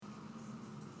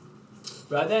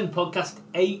Right then, podcast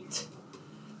 8.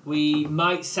 We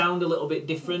might sound a little bit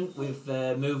different. We've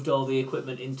moved all the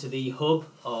equipment into the hub,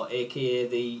 or aka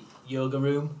the yoga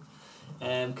room,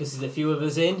 because there's a few of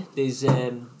us in. There's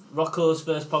Rocco's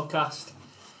first podcast.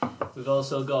 We've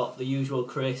also got the usual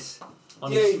Chris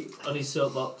on his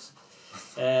soapbox.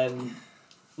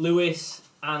 Lewis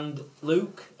and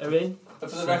Luke are in. And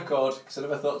for the record, because I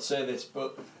never thought to say this,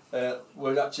 but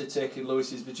we're actually taking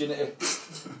Lewis's virginity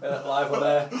live on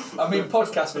air. I mean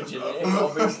podcast virginity,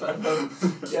 obviously.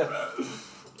 But, yeah.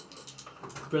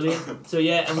 Brilliant. So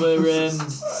yeah, and we're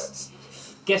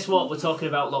guess what? We're talking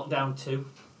about lockdown 2.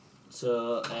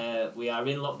 So we are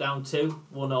in lockdown 2.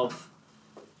 One of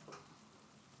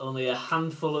only a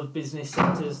handful of business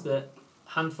sectors that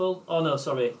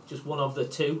just one of the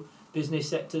 2 business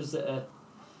sectors that are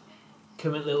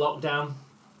currently locked down.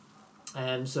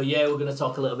 So yeah, we're going to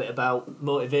talk a little bit about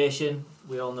motivation.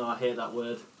 We all know I hate that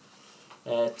word.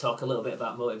 Talk a little bit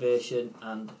about motivation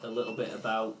and a little bit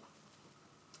about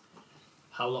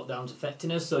how lockdown's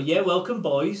affecting us. So yeah, welcome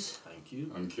boys. Thank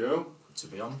you. Thank you. Good to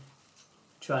be on.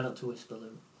 Try not to whisper,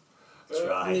 Luke.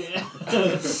 Try. Yeah.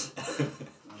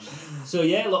 So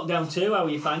yeah, lockdown 2, how are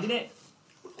you finding it?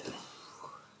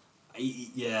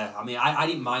 Yeah, I mean, I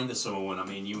didn't mind the summer one. I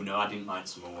mean, I didn't mind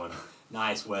summer one.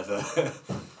 Nice weather,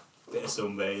 bit of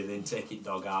sunbathing, taking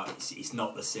dog out. It's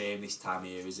not the same this time of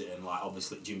year, is it? And like,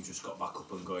 obviously, gym's just got back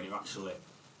up and going. It actually,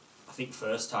 I think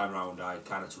first time round, I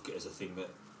kind of took it as a thing that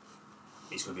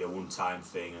it's going to be a one-time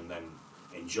thing and then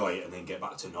enjoy it and then get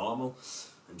back to normal.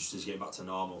 And just as you get back to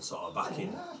normal, sort of back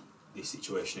in this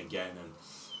situation again. And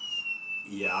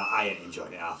yeah, I ain't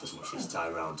enjoying it half as much this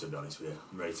time round, to be honest with you.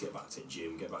 I'm ready to get back to the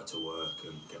gym, get back to work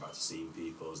and get back to seeing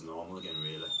people as normal again,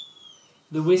 really.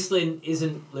 The whistling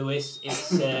isn't Lewis.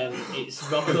 It's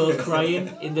Rocco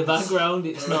crying in the background.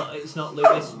 It's not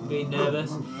Lewis being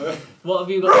nervous. What have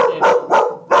you got to say?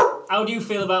 How do you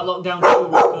feel about lockdown 2,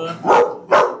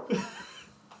 Rocco?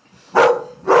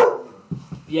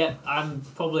 Yeah, I'm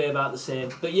probably about the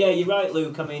same. But yeah, you're right,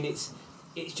 Luke. I mean, it's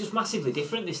just massively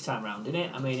different this time round, isn't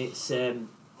it? I mean, it's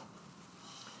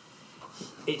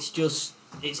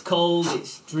cold,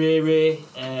 it's dreary,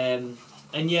 and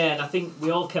I think we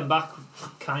all came back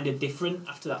kind of different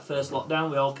after that first lockdown.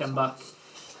 We all came back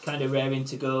kind of raring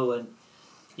to go, and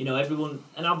everyone,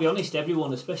 and I'll be honest,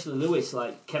 everyone, especially Lewis,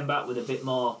 like came back with a bit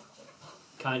more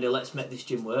kind of let's make this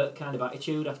gym work kind of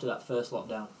attitude after that first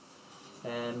lockdown.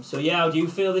 So yeah, how do you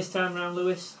feel this time round,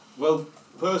 Lewis? Well,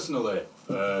 personally,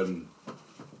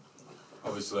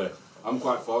 obviously, I'm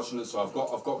quite fortunate, so I've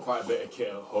got quite a bit of kit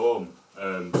at home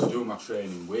to do my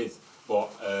training with.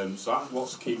 But so that's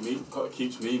what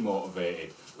keeps me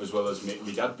motivated, as well as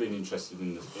my dad being interested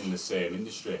in the same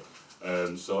industry.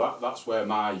 So that's where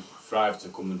my thrive to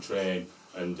come and train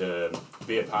and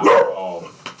be a part of.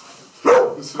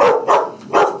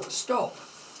 Stop.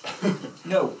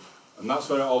 No. And that's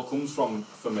where it all comes from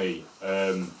for me.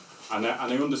 And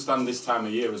I understand this time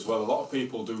of year as well. A lot of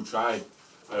people do try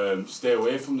stay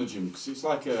away from the gym because it's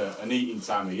like an eating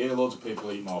time of year. Loads of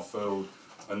people eat more food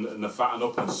and they fatten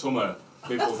up in summer.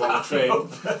 People want to train.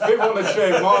 People want to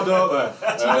train more, don't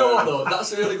they? Do you know what though?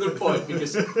 That's a really good point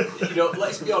because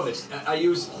let's be honest. I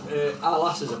use our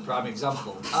lass as a prime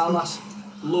example. Our lass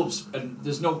loves, and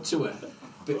there's no to her,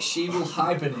 but she will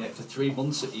hibernate for 3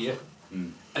 months a year.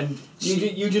 And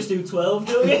you just do 12,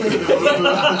 don't you?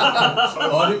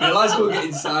 Oh, I didn't realise we were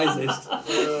getting sized.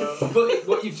 But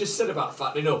what you've just said about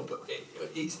fattening up,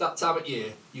 it's that time of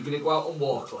year. You're going to go out and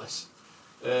walk less.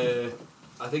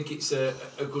 I think it's a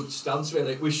good stance,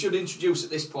 really. We should introduce at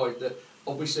this point that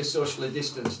obviously socially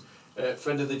distanced.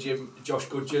 Friend of the gym, Josh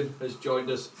Gudgeon, has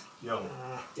joined us. Young.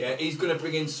 Yeah, he's going to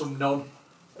bring in some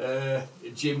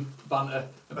gym banter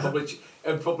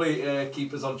and probably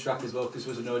keep us on track as well, because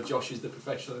we know Josh is the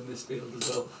professional in this field as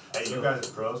well. Hey, you guys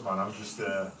are pros, man. I'm just,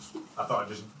 I thought I'd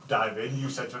just dive in. You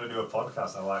said you want to do a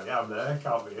podcast. I'm like, yeah, I'm there.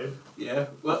 Can't be in. Yeah,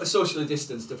 well, socially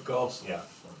distanced, of course. Yeah.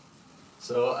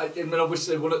 So, I mean,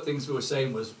 obviously, one of the things we were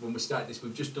saying was when we started this,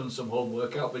 we've just done some home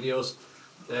workout videos.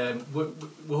 We're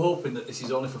hoping that this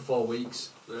is only for 4 weeks.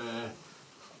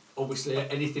 Obviously,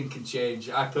 anything can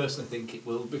change. I personally think it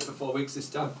will be for 4 weeks this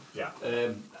time. Yeah.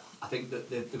 I think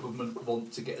that the government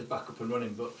want to get us back up and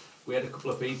running, but we had a couple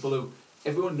of people who,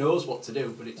 everyone knows what to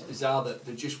do, but it's bizarre that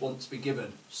they just want to be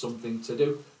given something to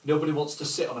do. Nobody wants to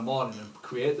sit on a morning and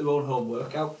create their own home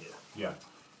workout. Yeah.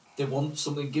 They want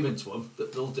something given to them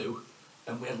that they'll do,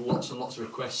 and we had lots and lots of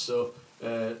requests, so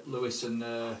Lewis and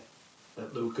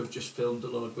Luke have just filmed a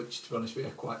load, which, to be honest with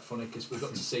you, are quite funny, because we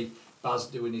got to see Baz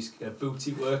doing his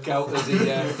booty workout as he...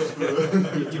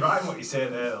 You're right in what you're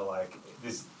saying there, though, like,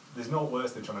 there's no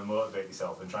worse than trying to motivate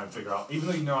yourself and try and figure out, even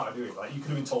though you know how to do it, like you could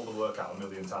have been told the workout a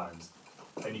million times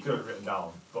and you could have it written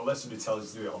down, but unless somebody tells you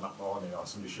to do it on that morning or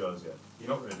somebody shows you, you're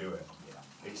not going to do it.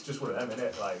 It's just one of them,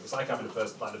 innit? Like, it's like having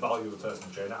the value of a personal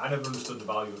trainer. I never understood the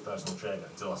value of a personal trainer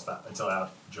until I had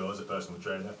Joe as a personal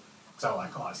trainer. Because I'm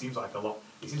like, oh, it seems like a lot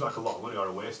of money or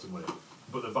a waste of money.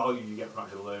 But the value you get from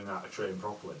actually learning how to train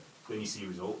properly, then you see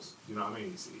results. You know what I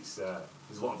mean? There's a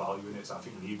lot of value in it, so I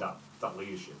think we need that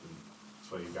leadership, and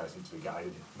that's where you guys need to be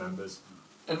guided members.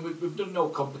 And we've done no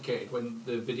complicated when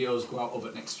the videos go out over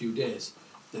the next few days.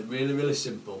 They're really, really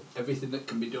simple. Everything that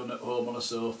can be done at home on a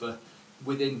sofa,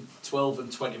 within 12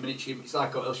 and 20 minutes, it's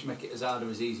like what else you make it as hard or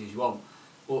as easy as you want.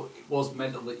 But it was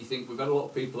mental that you think, we've had a lot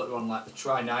of people that are on like the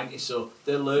Try 90, so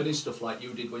they're learning stuff like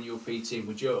you did when you were PTing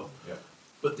with Joe. Yeah.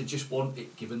 But they just want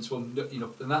it given to them, you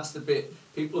know, and that's the bit.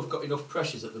 People have got enough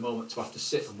pressures at the moment to have to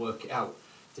sit and work it out.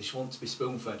 They just want to be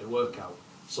spoon-fed a workout,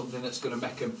 something that's going to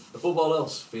make them, above all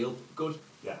else, feel good.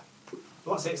 Yeah.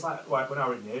 Well, that's it. It's like when I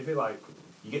was in Navy, like,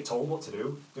 you get told what to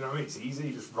do. You know what I mean? It's easy.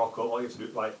 You just rock up. All you have to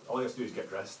do is get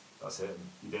dressed. That's it.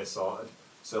 And your day's sorted.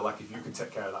 So, like, if you can take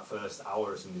care of that first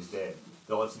hour of somebody's day,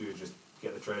 all they have to do is just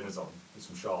get the trainers on with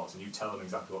some shorts, and you tell them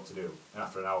exactly what to do. And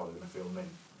after an hour, they're going to feel mint.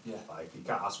 Yeah. Like, you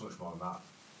can't ask much more than that.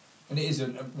 And it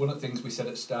isn't. One of the things we said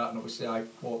at the start, and obviously I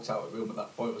walked out of the room at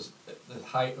that point, was at the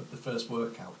height of the first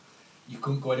workout. You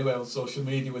couldn't go anywhere on social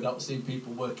media without seeing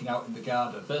people working out in the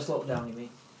garden. First lockdown, you mean?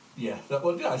 Yeah,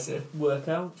 what did I say?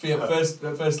 Workout. Yeah, first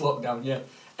lockdown, yeah.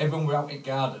 Everyone were out in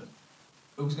garden.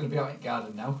 Who's going to be out in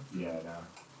garden now? Yeah, no.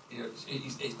 You know,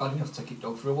 it's bad enough to take your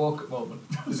dog for a walk at the moment.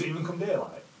 Does it even come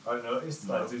daylight? I don't notice.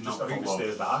 No, Like, I think it just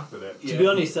stays dark with it. To be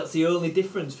honest, that's the only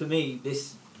difference for me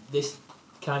this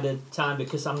kind of time,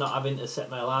 because I'm not having to set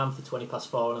my alarm for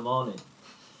 4:20 in the morning.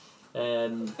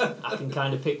 I can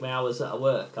kind of pick my hours that I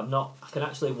work. I can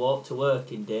actually walk to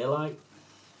work in daylight,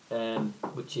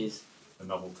 which is A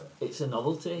novelty. it's a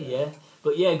novelty, yeah.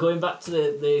 But yeah, going back to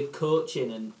the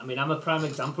coaching, and I mean, I'm a prime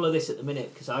example of this at the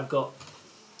minute, because I've got,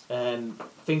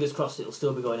 fingers crossed it'll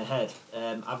still be going ahead.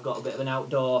 I've got a bit of an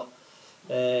outdoor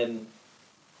thing.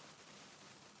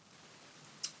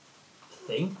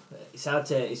 It's hard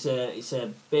to. It's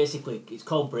a basically it's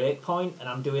called Breakpoint, and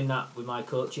I'm doing that with my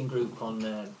coaching group on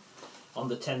the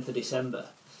 10th of December.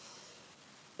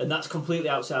 And that's completely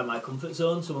outside my comfort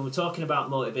zone. So when we're talking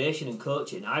about motivation and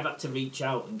coaching, I've had to reach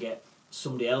out and get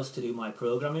somebody else to do my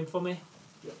programming for me.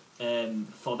 Yeah.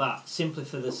 For that, simply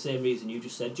for the same reason you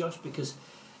just said, Josh, because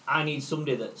I need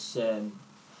somebody that's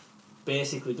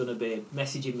basically going to be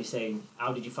messaging me saying,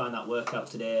 "How did you find that workout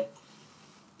today?"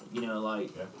 You know, like,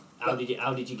 Yeah. how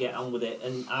did you get on with it?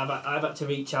 And I've had to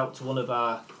reach out to one of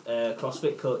our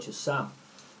CrossFit coaches, Sam,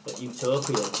 at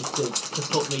Utopia, just to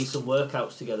put me some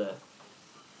workouts together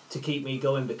to keep me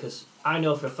going, because I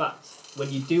know for a fact when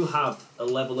you do have a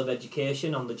level of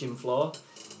education on the gym floor,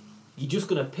 you're just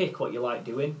going to pick what you like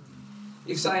doing.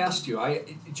 Because I asked you,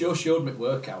 Joe showed me the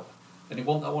workout, and I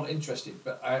wasn't interested,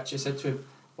 but I actually said to him,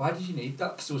 "Why did you need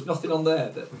that?" Because there was nothing on there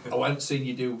that I hadn't seen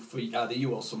you do for either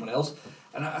you or someone else.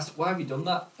 And I asked, "Why have you done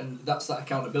that?" And that's that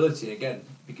accountability again,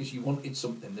 because you wanted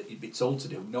something that you'd be told to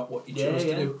do, not what you chose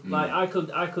to do. Like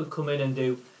I could come in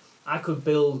and I could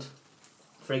build,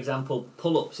 for example,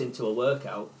 pull-ups into a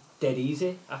workout dead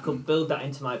easy. I could build that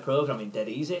into my programming dead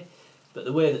easy. But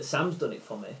the way that Sam's done it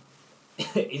for me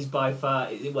is by far,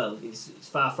 well, it's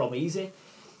far from easy.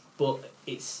 But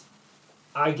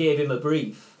I gave him a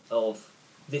brief of,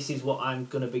 this is what I'm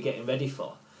going to be getting ready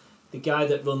for. The guy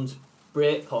that runs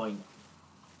Breakpoint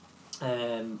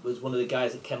was one of the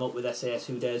guys that came up with SAS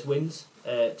Who Dares Wins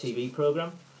TV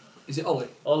programme. Is it Ollie?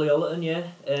 Ollie Ollerton, yeah.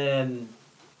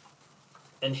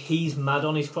 And he's mad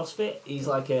on his CrossFit. He's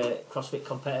like a CrossFit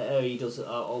competitor. He does it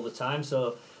all the time.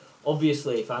 So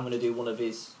obviously, if I'm going to do one of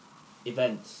his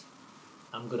events,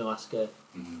 I'm going to ask a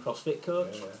CrossFit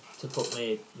coach to put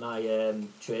my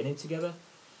training together.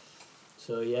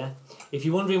 So yeah, if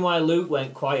you're wondering why Luke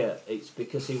went quiet, it's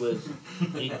because he'd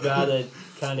rather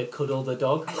kind of cuddle the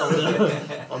dog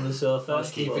on the sofa. I'll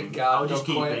just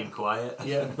keep being quiet.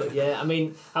 Yeah, but yeah, I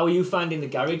mean, how are you finding the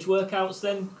garage workouts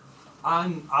then?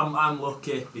 I'm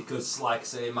lucky because, like I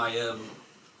say, my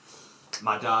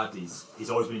dad he's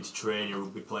always been into training, a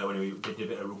rugby player when he did a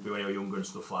bit of rugby when he was younger and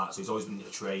stuff like that. So he's always been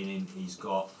into training. He's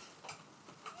got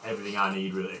everything I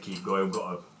need really to keep going. We've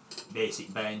got a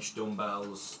basic bench,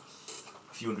 dumbbells,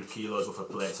 a few 100 kilos worth of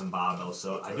plates and barbells.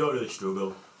 So I don't really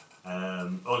struggle.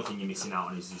 Only thing you're missing out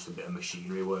on is just a bit of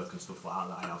machinery work and stuff like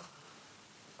that I have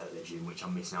at the gym, which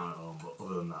I'm missing out on. But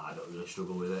other than that, I don't really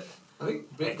struggle with it. I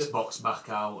think Xbox back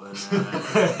out and.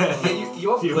 Yeah,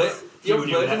 you haven't played. You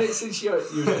haven't played in it since you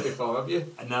used it before, have you?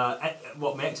 No,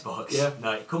 what, my Xbox? Yeah.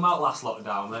 No, it come out last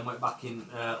lockdown, then went back in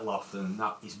loft, and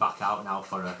that it's back out now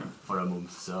for a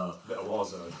month. So Bit of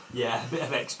Warzone. yeah, a bit of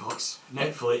Xbox,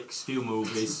 Netflix, few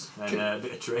movies, and a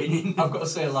bit of training. I've got to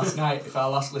say, last night, if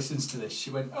our lass listens to this, she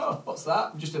went, "Oh, what's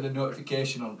that?" Just had a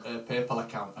notification on her PayPal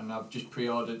account, and I've just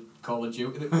pre-ordered Call of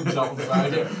Duty that comes out on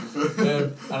Friday.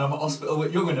 And I'm at hospital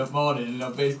with Young in the morning, and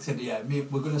I've basically said, "Yeah,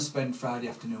 we're going to spend Friday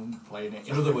afternoon playing it."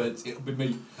 In other words, it'll be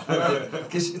me.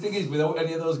 Because the thing is, without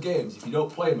any of those games, if you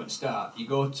don't play them at the start, you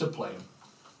go to play them,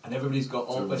 and everybody's got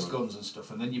all the best guns and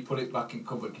stuff, and then you put it back in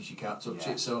cupboard because you can't touch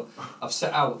it. So I've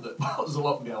set out that was a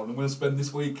lockdown. I'm going to spend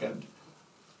this weekend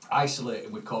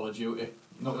isolating with Call of Duty.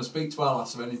 I'm not going to speak to our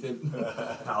lass or anything.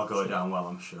 That'll go down well,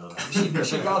 I'm sure.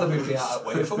 She'd rather me be out that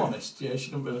way, if I'm honest. Yeah,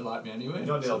 she doesn't really like me anyway.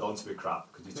 You're nailed on to be crap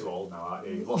because you're too old now, aren't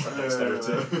you? You've lost that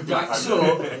dexterity. Right, so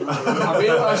I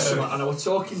realised something, and I was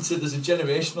talking to, there's a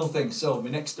generational thing. So my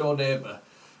next door neighbour,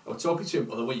 I was talking to him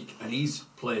the other week, and he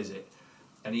plays it,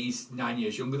 and he's 9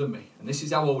 years younger than me. And this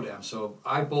is how old I am. So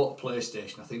I bought a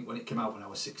PlayStation, I think, when it came out when I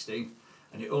was 16,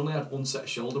 and it only had one set of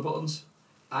shoulder buttons.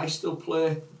 I still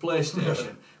play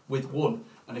PlayStation with one.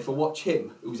 And if I watch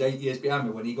him, who's 8 years behind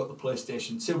me, when he got the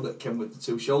PlayStation 2 that came with the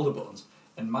two shoulder buttons,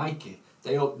 and Mikey,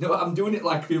 they all, no, I'm doing it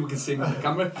like people can see me on the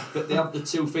camera, but they have the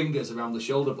two fingers around the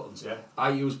shoulder buttons. Yeah. I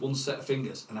use one set of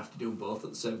fingers and have to do them both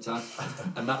at the same time.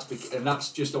 And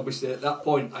that's just obviously at that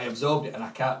point I absorbed it and I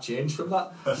can't change from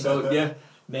that. So yeah.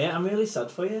 Mate, I'm really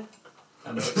sad for you.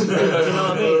 I know it's, Do you know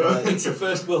what I mean? Like, it's a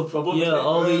first world problem. yeah,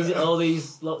 isn't it? all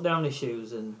these lockdown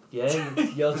issues, and yeah,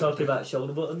 you're talking about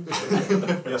shoulder buttons.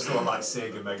 You're still on like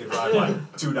Sega Mega Drive,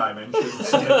 like 2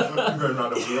 dimensions, going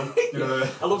around a wheel. You know what I mean?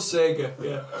 I love Sega.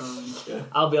 Yeah.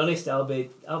 I'll be honest, I'll be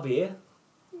here.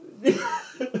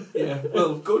 Yeah.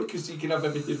 Well, good because you can have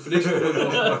everything finished.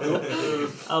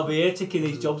 I'll be here ticking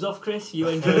these jobs off, Chris. You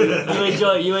enjoy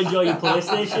your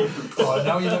PlayStation. Oh,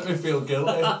 now you make me feel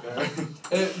guilty.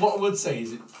 What I would say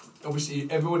is, obviously,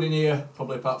 everyone in here,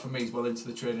 probably apart from me, is well into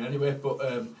the training anyway. But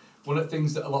one of the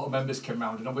things that a lot of members came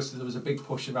round, and obviously there was a big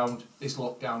push around this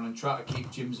lockdown and trying to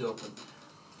keep gyms open.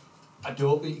 I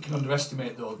don't think you can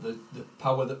underestimate though the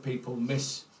power that people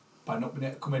miss by not being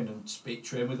able to come in and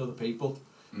train with other people.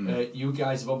 You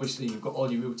guys have obviously, you've got all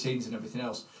your routines and everything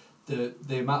else.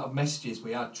 The amount of messages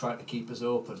we had trying to keep us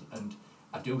open, and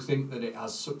I do think that it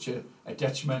has such a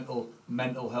detrimental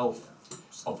mental health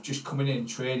of just coming in,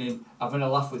 training, having a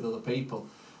laugh with other people.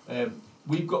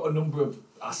 We've got a number of,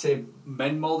 I say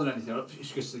men more than anything, it's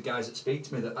because the guys that speak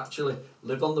to me that actually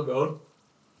live on their own.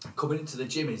 Coming into the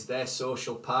gym is their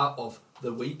social part of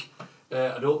the week.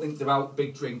 I don't think they're out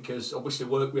big drinkers, obviously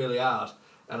work really hard,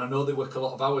 and I know they work a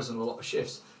lot of hours and a lot of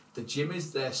shifts. The gym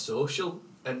is their social,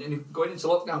 and going into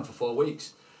lockdown for 4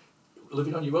 weeks,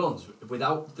 living on your own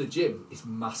without the gym is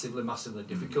massively, massively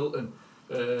difficult, and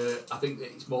I think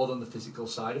that it's more than the physical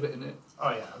side of it, isn't it?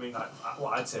 Oh yeah, I mean, like,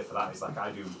 what I'd say for that is like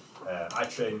I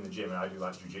train in the gym and I do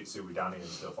like jiu-jitsu with Danny and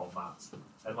stuff on mats,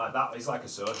 and like that is like a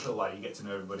social, like you get to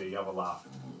know everybody, you have a laugh.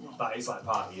 That is like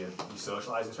part of your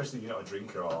socialising, especially if you're not a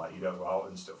drinker or like you don't go out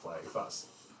and stuff. Like if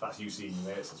that's you seeing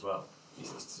your mates as well.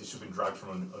 It's just been dragged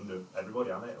from under everybody,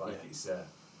 hasn't it? Like it's a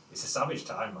savage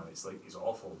time, man. It's like it's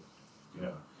awful, you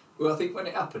know. Well, I think when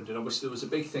it happened, and obviously there was a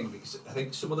big thing because I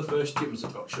think some of the first gyms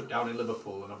that got shut down in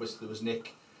Liverpool, and obviously there was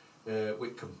Nick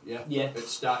Whitcomb, that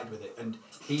started with it, and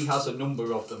he has a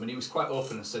number of them, and he was quite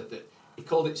open and said that he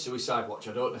called it suicide watch.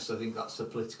 I don't necessarily think that's the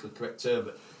politically correct term,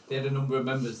 but they had a number of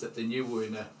members that they knew were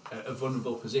in a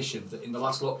vulnerable position that in the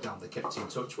last lockdown they kept in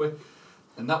touch with.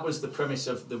 And that was the premise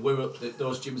of those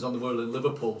gyms on the Wirral in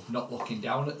Liverpool not locking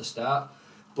down at the start.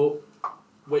 But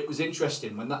it was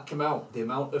interesting when that came out, the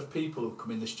amount of people who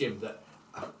come in this gym that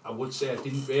I would say I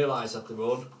didn't realise had their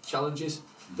own challenges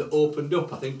that opened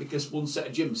up. I think because one set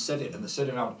of gyms said it, and they said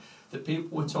around that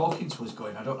people were talking to us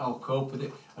going, I don't know how to cope with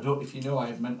it. I don't know if you know I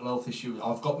have mental health issues.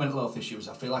 I've got mental health issues.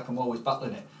 I feel like I'm always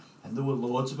battling it. And there were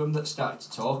loads of them that started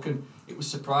to talk, and it was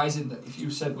surprising that if you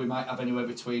said we might have anywhere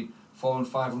between 400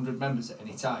 and 500 members at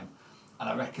any time, and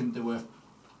I reckon there were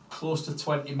close to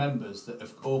 20 members that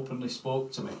have openly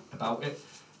spoke to me about it.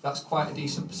 That's quite a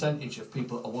decent percentage of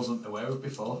people that I wasn't aware of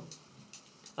before.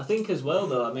 I think as well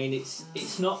though, I mean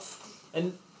it's not,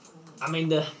 and I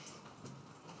mean I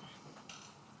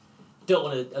don't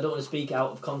want to speak out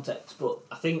of context, but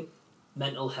I think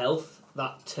mental health,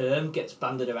 that term gets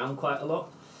banded around quite a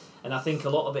lot, and I think a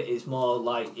lot of it is more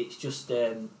like it's just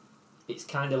it's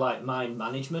kind of like mind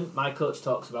management. My coach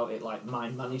talks about it like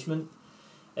mind management,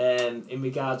 in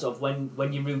regards of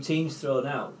when your routine's thrown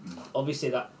out, obviously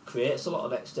that creates a lot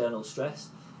of external stress,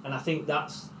 And I think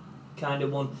that's kind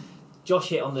of one. Josh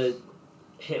hit on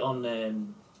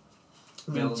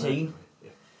routine,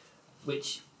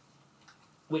 which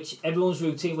everyone's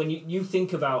routine. When you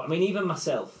think about, I mean, even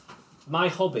myself, my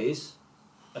hobbies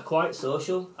are quite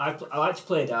social. I like to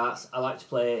play darts. I like to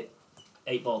play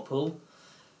 8-ball pool.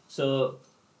 So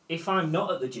if I'm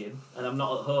not at the gym and I'm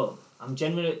not at home, I'm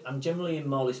generally in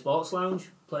Morley Sports Lounge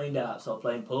playing darts or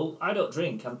playing pool. I don't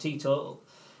drink. I'm teetotal.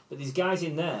 But there's guys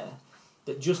in there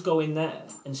that just go in there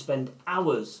and spend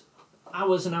hours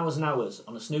and hours and hours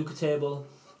on a snooker table,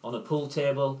 on a pool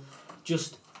table,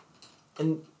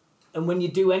 and when you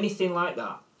do anything like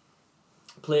that,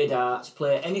 play darts,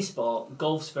 play any sport,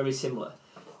 golf's very similar.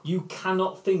 You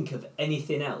cannot think of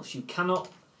anything else. You cannot,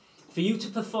 for you to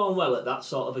perform well at that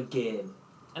sort of a game,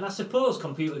 and I suppose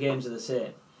computer games are the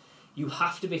same, you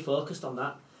have to be focused on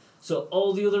that. So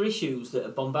all the other issues that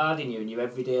are bombarding you in your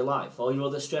everyday life, all your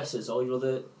other stresses, all your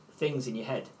other things in your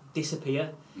head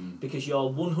disappear because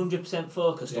you're 100%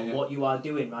 focused on what you are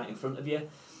doing right in front of you.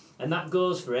 And that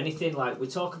goes for anything. Like we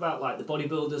talk about like the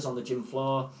bodybuilders on the gym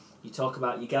floor, you talk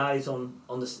about your guys on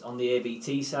the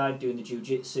ABT side doing the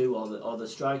jiu-jitsu or the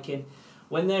striking.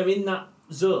 When they're in that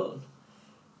zone,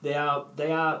 they are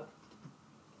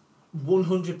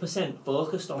 100%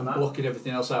 focused on that. Blocking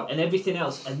everything else out. And everything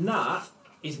else. And that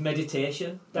is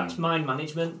meditation. That's mind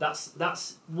management. That's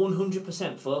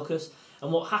 100% focus.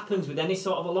 And what happens with any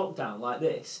sort of a lockdown like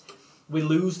this, we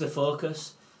lose the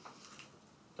focus.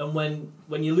 And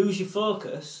when you lose your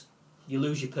focus, you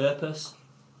lose your purpose.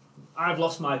 I've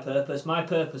lost my purpose. My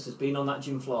purpose has been on that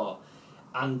gym floor,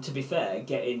 and to be fair,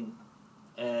 getting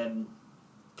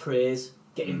praise,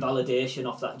 getting validation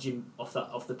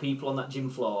off the people on that gym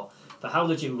floor for how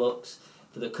the gym looks,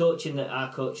 for the coaching that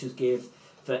our coaches give,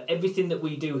 for everything that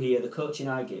we do here, the coaching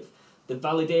I give. The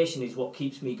validation is what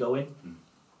keeps me going.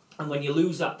 And when you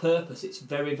lose that purpose, it's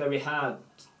very, very hard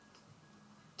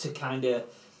to kind of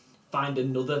find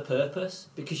another purpose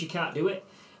because you can't do it.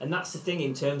 And that's the thing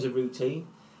in terms of routine.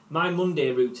 My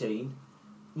Monday routine,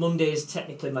 Monday is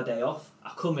technically my day off.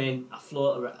 I come in, I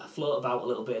float about a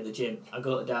little bit at the gym. I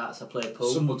go to darts, I play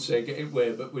pool. Some would say get in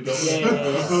way, but we don't.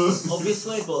 Yeah.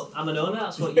 Obviously, but I'm an owner,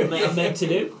 that's what I'm meant to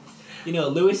do. You know,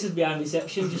 Lewis is behind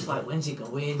reception, just like, when's he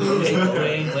going? When's he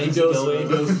going? When's he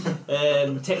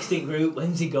going? Texting group,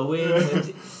 when's he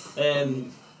going?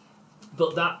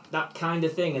 But that kind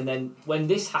of thing. And then when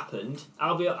this happened,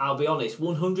 I'll be honest,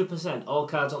 100%, all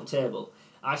cards on table.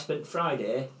 I spent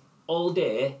Friday all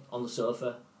day on the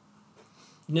sofa,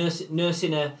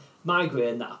 nursing a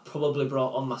migraine that I probably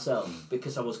brought on myself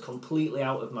because I was completely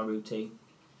out of my routine.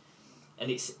 And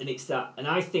it's that, and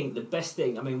I think the best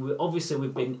thing, I mean,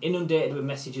 we've been inundated with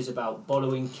messages about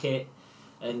borrowing kit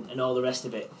and all the rest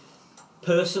of it.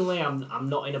 Personally, I'm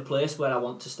not in a place where I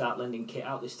want to start lending kit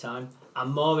out this time.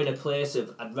 I'm more in a place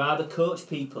of, I'd rather coach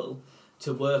people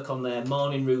to work on their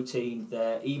morning routine,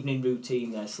 their evening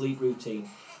routine, their sleep routine.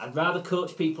 I'd rather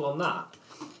coach people on that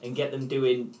and get them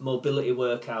doing mobility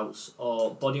workouts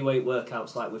or bodyweight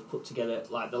workouts like we've put together,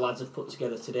 like the lads have put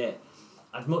together today.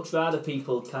 I'd much rather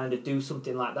people kind of do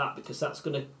something like that because that's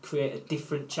going to create a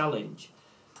different challenge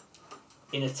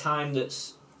in a time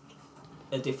that's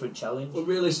a different challenge. Well,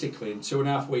 realistically, in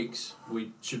 2.5 weeks,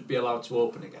 we should be allowed to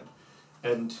open again.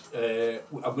 And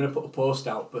I'm going to put a post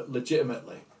out, but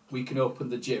legitimately, we can open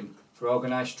the gym for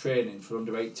organised training for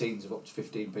under 18s of up to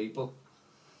 15 people.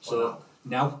 So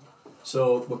now,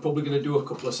 so we're probably going to do a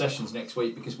couple of sessions next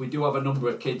week because we do have a number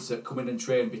of kids that come in and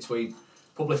train between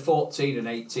probably 14 and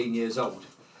 18 years old.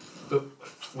 But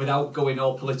without going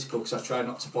all political, because I try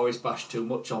not to Boris bash too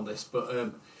much on this,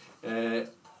 but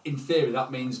in theory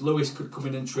that means Lewis could come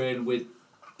in and train with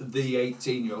the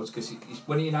 18-year-olds because he's,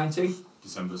 when are you 19?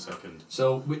 December 2nd.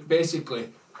 So we basically,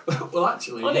 well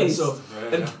actually,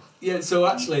 so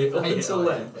actually up until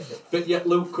then, but yet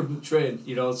Luke couldn't train,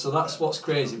 you know, so that's what's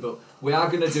crazy. But we are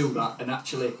going to do that, and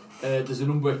actually there's a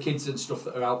number of kids and stuff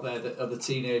that are out there that are the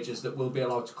teenagers that will be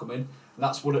allowed to come in. And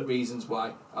that's one of the reasons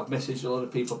why I've messaged a lot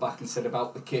of people back and said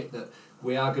about the kit that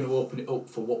we are going to open it up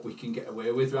for what we can get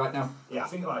away with right now. Yeah, I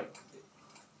think like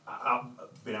I've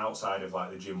been outside of like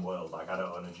the gym world. Like I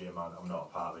don't own a gym, I'm not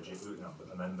a part of a gym, you know,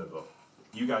 I'm a member. But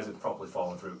you guys have properly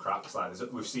fallen through cracks. Like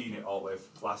we've seen it all the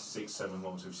last 6-7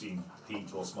 months. We've seen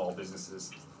people, small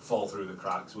businesses fall through the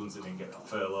cracks. Ones that didn't get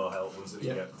furlough help, ones that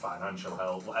didn't get financial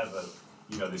help, whatever.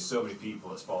 You know, there's so many people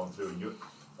that's fallen through, and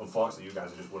unfortunately, you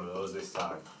guys are just one of those this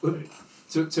time.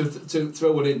 To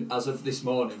throw it in, as of this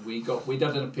morning, we'd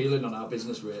had an appeal in on our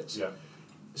business rates. Yeah.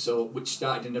 So, which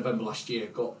started in November last year,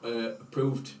 got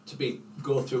approved to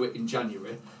go through it in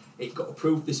January. It got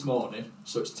approved this morning,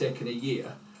 so it's taken a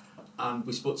year, and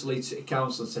we spoke to Leeds City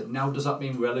Council and said, now does that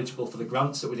mean we're eligible for the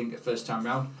grants that we didn't get first time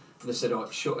round? And they said, oh,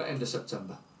 it's shut at end of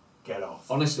September. Get off.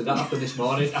 Honestly, that happened this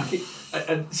morning.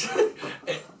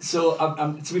 So,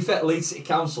 to be fair, Leeds City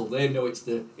Council, they know it's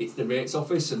the rates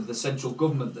office and the central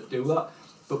government that do that.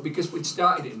 But because we'd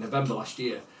started it in November last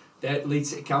year, the Leeds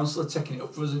City Council are taking it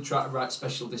up for us and trying to write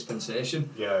special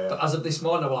dispensation. Yeah. But as of this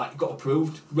morning, I was like, it got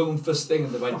approved, run first thing,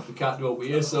 and they went, we can't do what we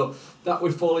hear. So that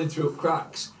we're falling through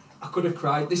cracks. I could have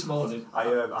cried this morning.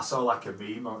 I saw like a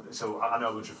meme. So I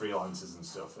know a bunch of freelancers and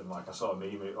stuff, and like I saw a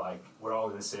meme. Like we're all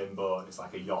in the same boat. And it's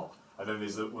like a yacht, and then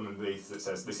there's one underneath that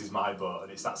says, "This is my boat,"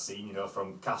 and it's that scene, you know,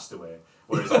 from Castaway,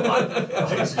 where it's like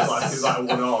it's like a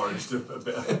 1 hour and just a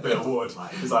bit of wood. It's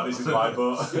like, this is my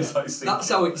boat. It's like That's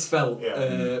how it's felt.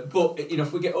 Yeah. But you know,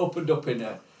 if we get opened up in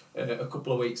a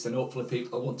couple of weeks, then hopefully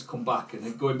people want to come back. And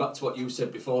then going back to what you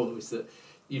said before, Lewis, that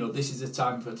you know, this is the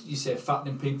time for, did you say,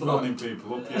 fattening people up? Fattening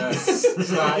people up, yes.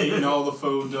 Start eating all the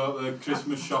food, the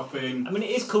Christmas shopping. I mean, it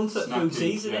is comfort food snacking,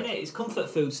 season, yeah. isn't it? It's comfort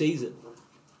food season.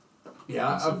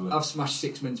 Yeah, I've smashed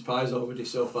 6 mince pies already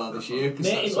so far this year.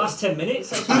 Mate, in the last 10 minutes,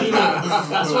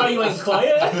 that's why you went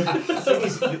quiet. The thing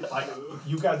is, like,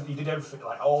 you did everything,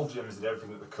 like, all gyms did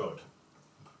everything that they could.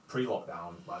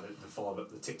 Pre-lockdown, like,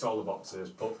 they ticked all the boxes,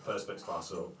 put perspex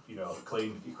class up, you know,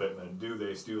 clean equipment, do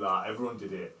this, do that, everyone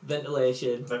did it.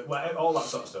 Ventilation. All that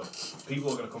sort of stuff. People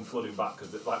are going to come flooding back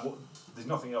because, there's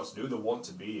nothing else to do. They want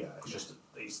to be here. It's just,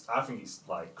 I think it's,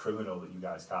 like, criminal that you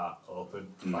guys can't open.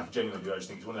 Like, genuinely do. I just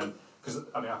think it's one of them. Because,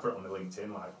 I mean, I put it on the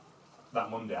LinkedIn, like, that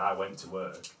Monday I went to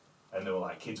work and there were,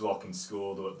 like, kids walking to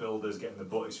school, there were builders getting the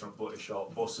butties from butty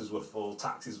shop, buses were full,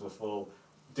 taxis were full.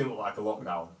 Didn't look like a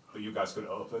lockdown, but you guys couldn't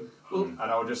open. And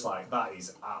I was just like, that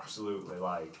is absolutely,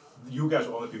 like, you guys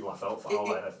were the only people I felt for.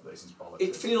 This is bollocks.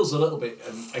 It feels a little bit,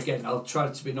 and again, I'll try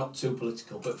to be not too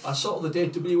political, but I saw the day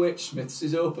WH Smith's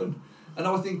is open, and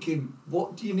I was thinking,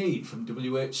 what do you need from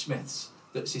WH Smith's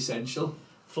that's essential?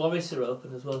 Florists are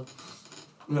open as well.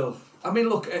 Well, I mean,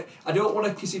 look, I don't want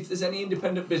to, because if there's any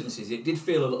independent businesses, it did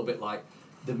feel a little bit like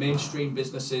the mainstream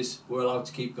businesses were allowed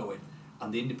to keep going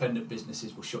and the independent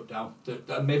businesses were shut down.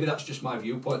 And maybe that's just my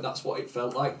viewpoint, that's what it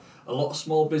felt like. A lot of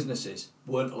small businesses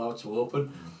weren't allowed to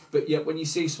open, but yet when you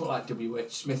see something like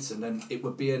WH Smith's and then it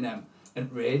would B&M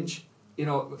and Range, you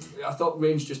know, I thought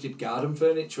Range just did garden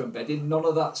furniture and bedding, none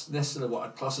of that's necessarily what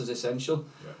I'd class as essential.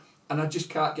 Yeah. And I just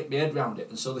can't get my head around it,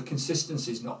 and so the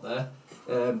consistency's not there.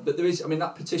 But there is, I mean,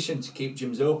 that petition to keep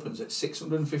gyms open is at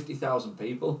 650,000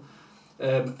 people.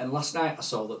 And last night I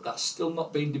saw that that's still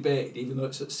not being debated, even though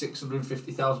it's at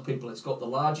 650,000 people. It's got the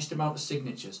largest amount of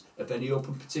signatures of any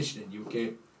open petition in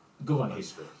UK government.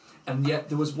 History. And yet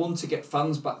there was one to get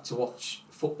fans back to watch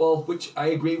football, which I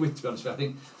agree with, to be honest with you. I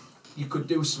think you could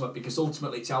do something because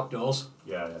ultimately it's outdoors.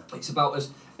 Yeah. It's about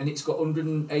us, and it's got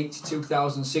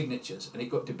 182,000 signatures, and it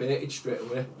got debated straight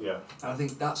away. Yeah. And I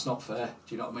think that's not fair.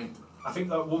 Do you know what I mean? I think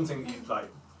that one thing,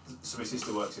 so my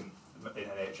sister works in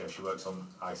NHS, she works on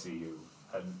ICU,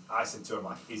 and I said to her,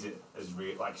 like, is it as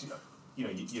real, like, you know, you're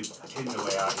hidden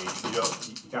away, aren't you?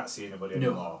 You can't see anybody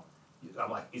anymore.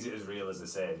 I'm like, is it as real as they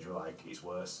say? And you're like, it's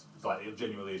worse. Like, it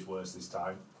genuinely is worse this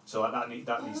time. So like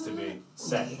that needs to be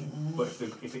said. But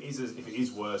if it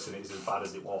is worse and it is as bad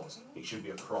as it was, it should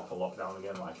be a proper lockdown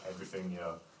again, like everything, you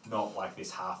know, not like this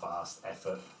half-assed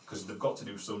effort, because they've got to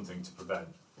do something to prevent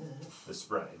the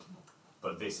spread.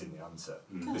 But this isn't the answer.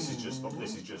 This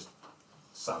is just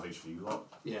savage for you lot.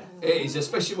 Yeah, it is,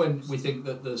 especially when we think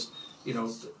that there's, you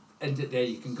know, end of the day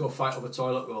you can go fight over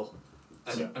toilet roll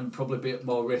and probably be at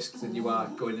more risk than you are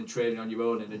going and training on your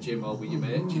own in a gym or with your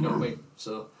mate. Do you know what I mean?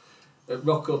 So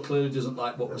Rocco clearly doesn't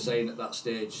like what we're saying at that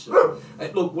stage. So,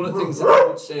 look, one of the things that I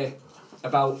would say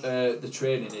about the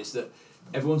training is that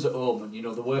everyone's at home and, you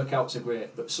know, the workouts are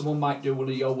great, but someone might do one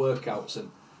of your workouts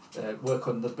and work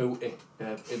on the booty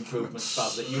improvement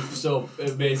pad that you've so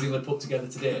amazingly put together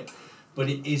today. But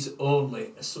it is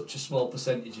only such a small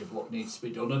percentage of what needs to be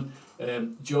done.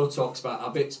 And Joe talks about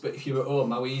habits, but if you're at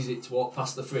home, how easy it is to walk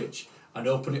past the fridge and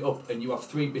open it up and you have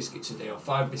 3 biscuits a day or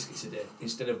 5 biscuits a day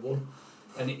instead of 1.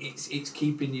 And it's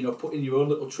keeping, you know, putting your own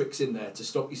little tricks in there to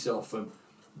stop yourself from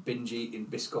binge eating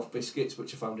Biscoff biscuits,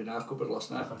 which I found in our cupboard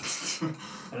last night.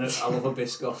 And I love a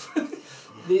Biscoff.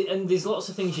 And there's lots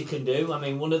of things you can do. I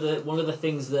mean, one of the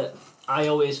things that I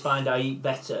always find I eat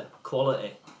better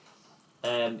quality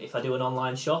if I do an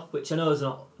online shop, which I know is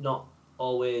not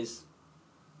always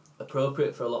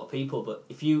appropriate for a lot of people, but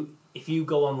if you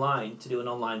go online to do an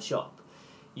online shop,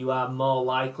 you are more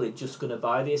likely just going to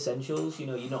buy the essentials. You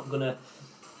know, you're not going to...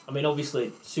 I mean, obviously,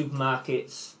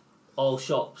 supermarkets, all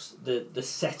shops, they're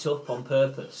set up on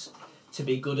purpose to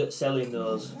be good at selling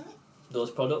those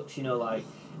products. You know, like,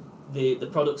 the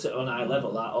products that are on eye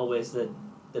level are always the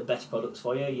best products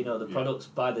for you. You know, the products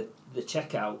by the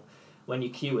checkout when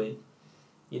you're queuing,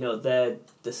 you know, they're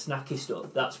the snacky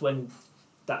stuff. That's when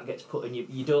that gets put in.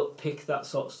 You don't pick that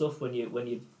sort of stuff when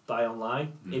you buy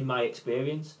online, in my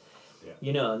experience. Yeah.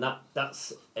 You know, and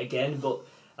that's again, but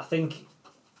I think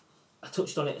I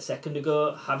touched on it a second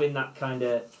ago, having that kind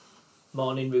of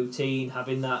morning routine,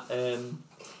 having that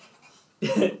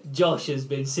Josh has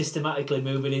been systematically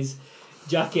moving his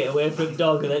jacket away from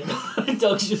dog, and then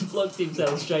dog's just plugged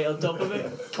himself straight on top of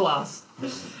it. Class.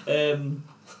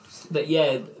 But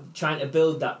yeah, trying to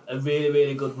build a really,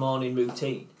 really good morning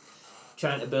routine,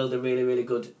 trying to build a really, really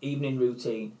good evening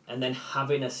routine, and then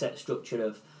having a set structure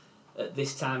of, at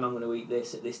this time I'm going to eat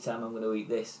this, at this time I'm going to eat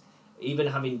this. Even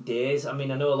having days, I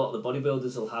mean, I know a lot of the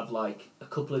bodybuilders will have like a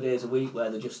couple of days a week where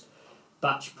they're just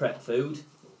batch prep food.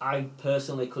 I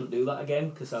personally couldn't do that again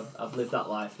because I've lived that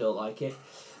life, don't like it.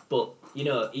 But, you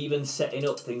know, even setting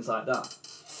up things like that,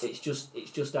 it's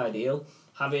just ideal.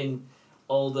 Having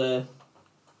all the,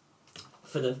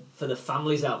 for the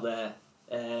families out there,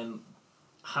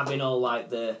 having all like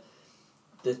the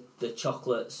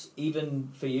chocolates, even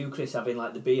for you, Chris, having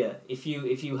like the beer. If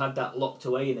you had that locked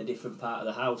away in a different part of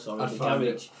the house or in the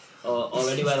garage or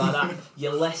anywhere like that,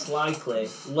 you're less likely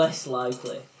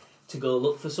to go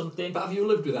look for something. But have you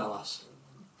lived with that lass?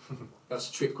 That's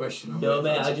a trick question. No,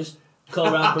 mate, I just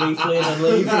call around briefly and then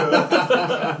leave.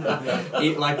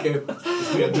 Eat like a...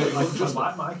 Just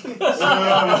like my kids.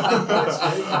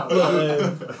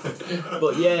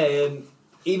 But yeah,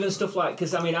 even stuff like,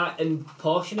 because I mean, and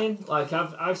portioning, like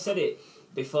I've said it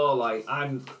before, like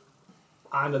I'm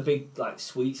a big like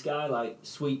sweets guy, like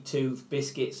sweet tooth,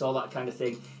 biscuits, all that kind of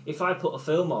thing. If I put a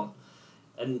film on,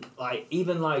 and like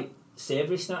even like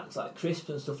savoury snacks like crisps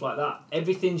and stuff like that,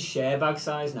 everything's share bag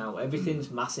size now.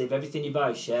 Everything's massive. Everything you buy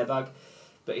is share bag.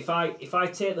 But if I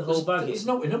take the whole bag, there's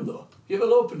not in them though. You ever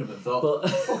opened them and thought, but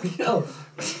fucking hell,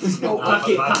 there's no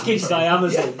packaged by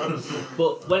Amazon.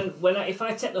 But if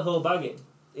I take the whole bag in,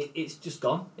 it's just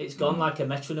gone. It's gone like a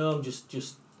metronome,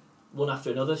 just one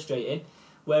after another straight in.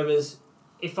 Whereas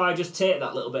if I just take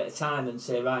that little bit of time and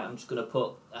say, right, I'm just going to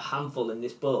put a handful in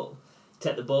this bowl,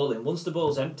 take the bowl in. Once the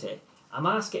bowl's empty, I'm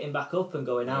asked getting back up and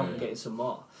going out and getting some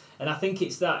more. And I think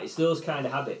it's those kind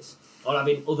of habits, or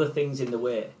having other things in the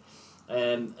way,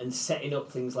 and setting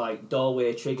up things like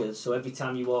doorway triggers. So every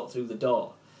time you walk through the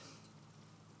door,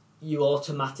 you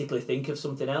automatically think of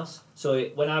something else. So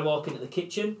when I walk into the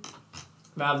kitchen,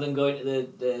 rather than going to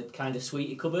the kind of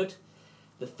sweetie cupboard,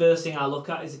 the first thing I look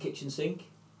at is the kitchen sink.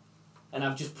 And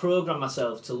I've just programmed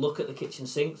myself to look at the kitchen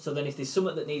sink, so then if there's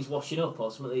something that needs washing up or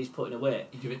something that needs putting away,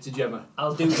 you give it to Gemma.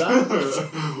 I'll do that.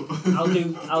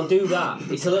 I'll do that.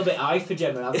 It's a little bit high for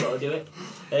Gemma, I've got to do it.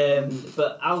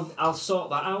 But I'll sort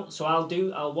that out. So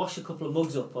I'll wash a couple of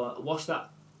mugs up or wash that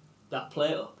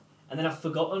plate up. And then I've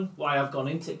forgotten why I've gone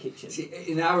into the kitchen. See,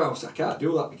 in our house I can't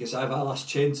do that because I have our last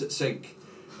chains at sink.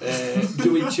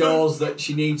 Doing chores that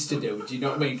she needs to do. Do you know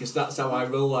what I mean? Because that's how I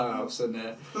rule our house. And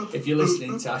if you're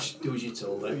listening, Tash, do as you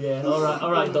told her. Yeah,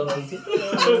 all right, Donald.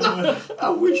 I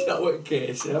wish that were the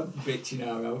case. I'm a bitch in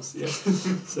our house. Yeah.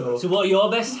 So what are your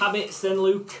best habits then,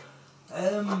 Luke?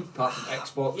 Apart from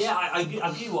Xbox. Yeah, I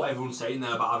get what everyone's saying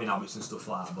there about having habits and stuff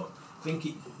like that, but I think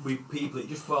with people it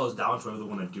just boils down to whether they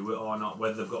want to do it or not,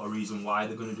 whether they've got a reason why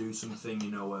they're going to do something. You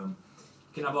know, you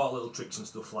can have all little tricks and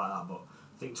stuff like that, but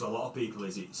I think to a lot of people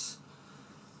it's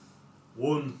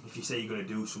one, if you say you're going to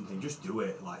do something, just do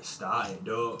it. Like, start it,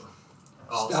 don't.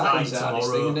 Or start it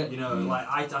tomorrow. You know, like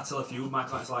I tell a few of my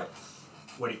clients, like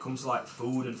when it comes to like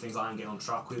food and things like that and getting on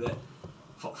track with it,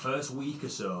 for the first week or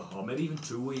so, or maybe even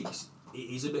 2 weeks, it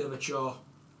is a bit of a chore,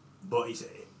 but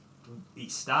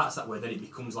it starts that way. Then it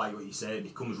becomes like what you say, it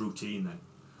becomes routine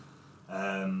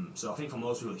then. So I think for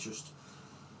most people, it's just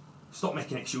stop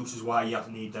making excuses why you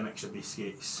need them extra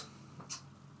biscuits.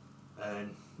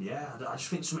 And yeah, I just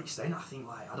think to some extent, I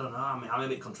don't know, I'm a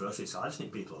bit controversial, so I just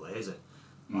think people are lazy.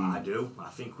 I do. I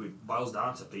think it boils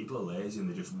down to people are lazy and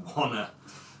they just want to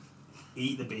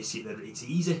eat the biscuit. It's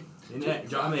easy, isn't it?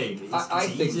 Do you know what I mean? I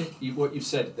think easy. What you've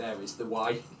said there is the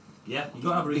why. Yeah, you've got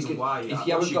to have a reason why. If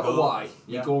you haven't got a why,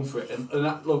 you're going for it. And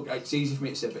that, look, it's easy for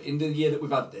me to say, but in the year that we've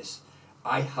had this,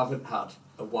 I haven't had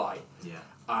a why. Yeah.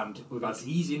 And we've had... It's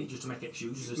easy, isn't it, just to make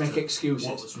excuses.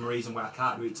 What's some reason why I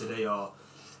can't do it today, or...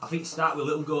 I think start with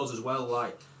little goals as well,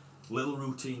 like little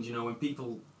routines, you know, when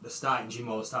people, they're starting gym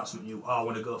or they start something new, I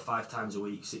want to go 5 times a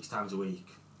week, 6 times a week.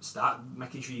 Start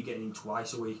making sure you're getting in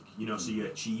twice a week, you know, so you're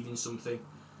achieving something.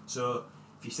 So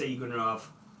if you say you're going to have,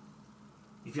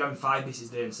 if you're having 5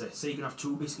 biscuits a day and say you're going to have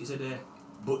 2 biscuits a day,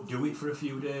 but do it for a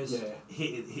few days,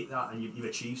 hit that and you've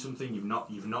achieved something, you've not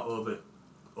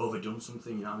overdone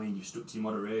something, you know what I mean? You've stuck to your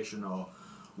moderation or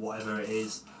whatever it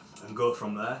is, and go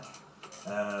from there.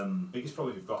 Biggest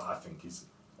problem you've got, I think, is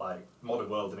like modern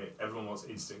world, and everyone wants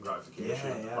instant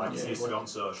gratification. Yeah, It used to be on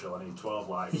social. I need 12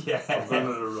 likes. Yeah. I'm going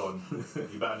on a run.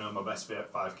 You better know my best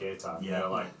 5k time.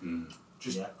 Yeah.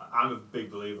 You know, I'm a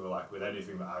big believer, like with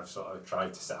anything that I've sort of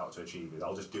tried to set out to achieve, is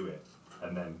I'll just do it,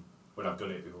 and then when I've done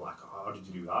it, people are like, oh, how did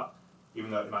you do that? Even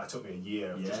though it might have took me a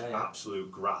year of just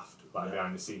absolute graft,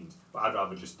 behind the scenes, but I'd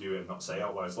rather just do it and not say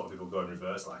it. Whereas a lot of people go in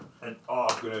reverse, like, I'm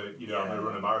gonna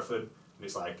run a marathon, and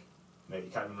it's like, mate, you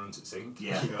can't even run to sink.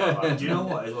 Yeah. You know, like, Do you know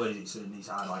what? As well, it's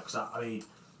hard. Like, cause I mean,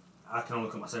 I can only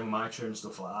look at myself with my training and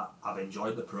stuff like that. I've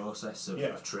enjoyed the process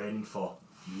of training for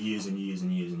years and years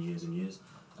and years and years and years.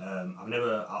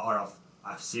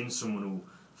 I've seen someone who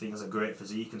thinks has a great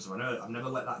physique and so I've never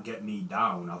let that get me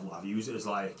down. I've used it as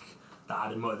like that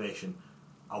added motivation.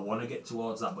 I want to get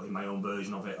towards that, but in my own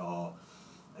version of it, or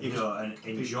and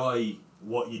enjoy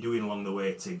what you're doing along the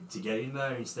way to get in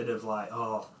there, instead of like,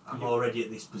 oh, I'm already at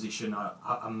this position,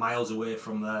 I'm miles away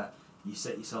from there. You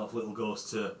set yourself little goals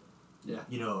to, people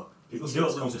you see it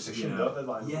as don't lose, competition, don't they?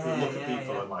 Like, they look at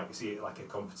people and like see it like a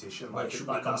competition, Well, it should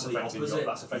be that's complete affecting opposite.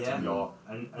 that's affecting your.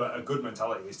 And But a good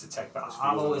mentality is to take that as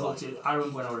I've fuel. always looked at. I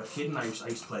remember when I was a kid and I used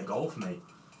to play golf, mate.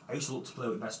 I used to look to play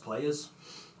with best players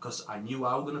because I knew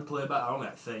I was going to play better. I was only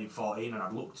like 13, 14, and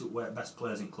I'd looked at where best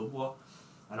players in club were,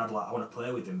 and I want to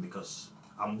play with him because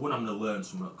I'm going to learn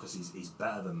something because he's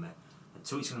better than me, and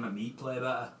two, it's going to make me play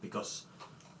better because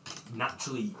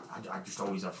naturally I just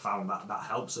always have found that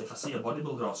helps. So if I see a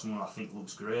bodybuilder or someone I think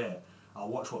looks great, I'll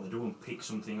watch what they do and pick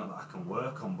something that I can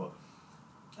work on. But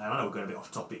I know we're going a bit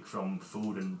off topic from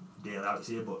food and daily habits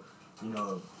here, but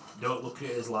don't look at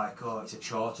it as like, oh, it's a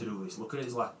chore to do this. Look at it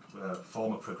as like a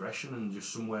form of progression and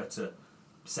just somewhere to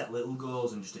set little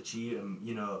goals and just achieve it and,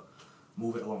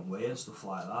 move it a long way and stuff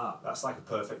like that. That's like a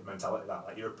perfect mentality. That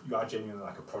like you are genuinely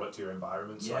like a product of your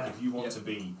environment. So like if you want to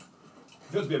be,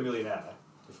 a millionaire,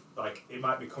 like it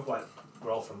might become like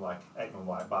we're all from like Ekman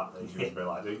White Bat. They be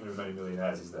like, there ain't gonna be many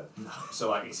millionaires, is there? No. So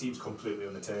like it seems completely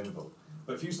unattainable.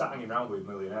 But if you start hanging around with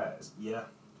millionaires,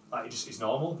 like it's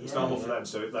normal. It's normal for them.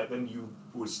 So like then you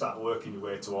would start working your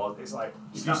way toward. It's like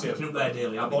if you see picking up their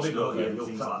daily a habits, bodybuilder, you'll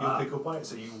things like that. pick up on it.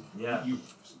 So you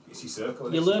it's your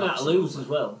circle. You learn how to lose as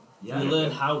well. Yeah. You learn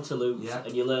how to lose, Yeah.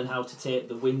 and you learn how to take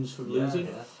the wins from losing.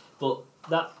 Yeah. But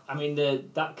that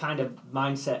kind of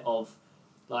mindset of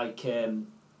like,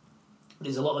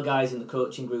 there's a lot of guys in the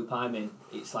coaching group I'm in.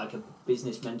 It's like a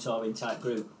business mentoring type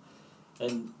group,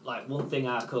 and like one thing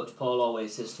our coach Paul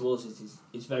always says to us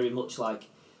is very much like,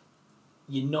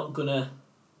 you're not gonna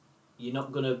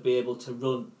be able to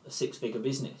run a 6-figure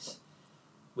business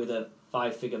with a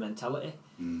 5-figure mentality.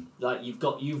 Like you've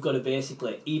got to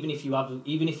basically, even if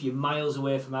you're miles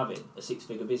away from having a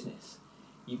 6-figure business,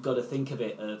 you've got to think of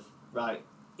it of, right,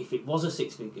 if it was a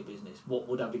 6-figure business, what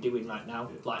would I be doing right now?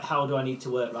 Like, how do I need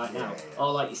to work right now?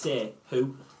 Or like you say,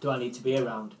 who do I need to be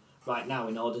around right now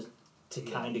in order to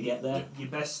kind of get there? Your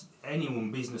best,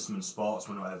 anyone, businessman,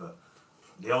 sportsman, whatever,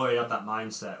 they already had that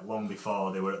mindset long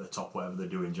before they were at the top, whatever they're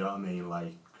doing. Do you know what I mean?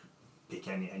 Like, pick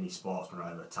any sportsman or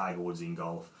whatever, Tiger Woods in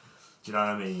golf. Do you know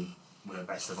what I mean? One of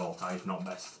the best of all time, if not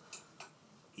best.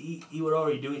 He were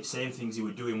already doing the same things he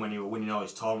were doing when he were winning all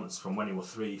his tournaments from when he was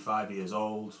 3-5 years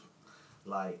old.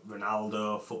 Like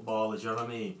Ronaldo, footballers, you know what I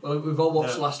mean? Well, we've all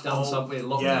watched Last Dance, haven't we?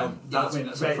 Lockdown. Yeah, That's a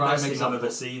best prime thing example. I've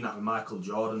ever seen, that with Michael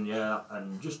Jordan,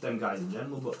 and just them guys in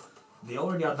general. But they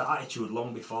already had that attitude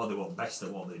long before they were best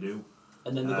at what they do.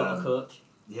 And then they got a coach.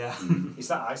 Yeah. It's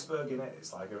that iceberg, innit?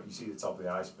 It's like you see the top of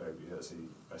the iceberg, but you don't see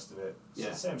the rest of it. It's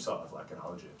the same sort of like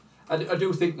analogy. I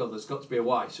do think though there's got to be a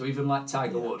why. So even like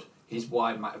Tiger Wood, his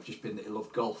why might have just been that he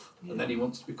loved golf, and then he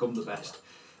wants to become the best.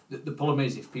 The problem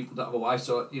is if people don't have a why.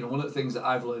 So one of the things that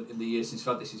I've learned in the years since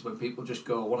I've had this is when people just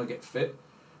go, I want to get fit.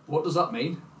 What does that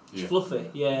mean? It's fluffy,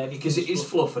 yeah. Because it is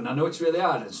fluff, and I know it's really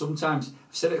hard. And sometimes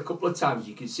I've said it a couple of times.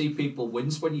 You can see people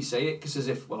wince when you say it, because as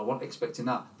if, well, I wasn't expecting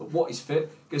that. But what is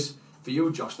fit? Because for you,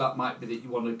 Josh, that might be that you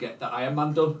want to get that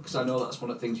Ironman done. Because I know that's one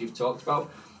of the things you've talked about.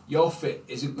 Your fit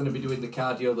isn't going to be doing the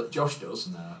cardio that Josh does.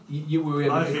 No. You were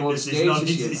able to go on stage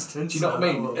this year. Do you know what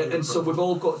I mean? And so we've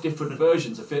all got different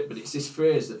versions of fit, but it's this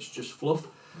phrase that's just fluff.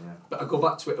 Yeah. But I go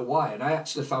back to it a why, and I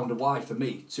actually found a why for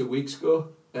me 2 weeks ago.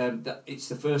 That it's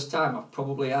the first time I've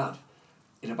probably had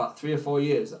in about 3 or 4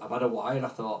 years that I've had a why, and I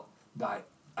thought, right,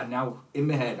 and now in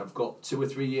my head I've got 2 or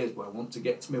 3 years where I want to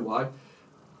get to my why.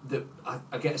 That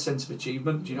I get a sense of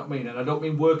achievement, do you know what I mean? And I don't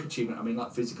mean work achievement, I mean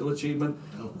like physical achievement.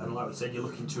 And like we said, you're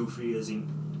looking 2 or 3 years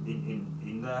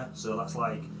in there, so that's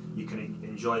like you can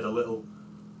enjoy the little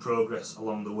progress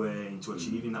along the way into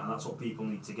achieving that, and that's what people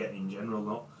need to get in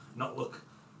general. Not look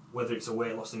whether it's a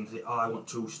weight loss thing, think, I want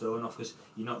 2 stone off, because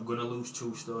you're not going to lose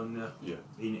 2 stone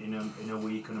in a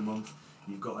week and a month.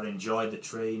 You've got to enjoy the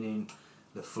training,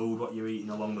 the food, what you're eating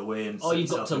along the way, and or you've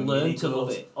got to learn to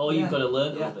love it. Or you've got to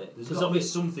learn to love it. There's got to be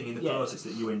something in the yeah. process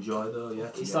that you enjoy, though.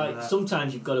 Yeah, It's like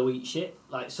sometimes you've got to eat shit.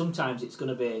 Like sometimes it's going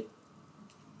to be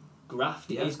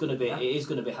graft. It is going to be. It is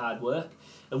going to be hard work.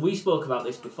 And we spoke about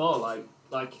this before.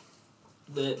 Like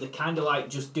the kind of like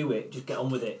just do it, just get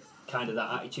on with it. Kind of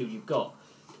that attitude you've got.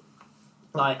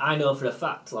 Like I know for a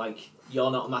fact, like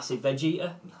you're not a massive veg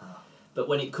eater, but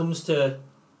when it comes to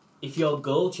if your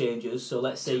goal changes, so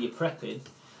let's say you're prepping,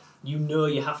 you know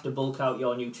you have to bulk out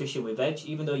your nutrition with veg,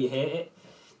 even though you hate it.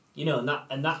 You know,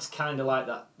 and that's kind of like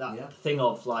that thing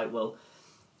of like, well,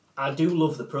 I do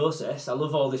love the process. I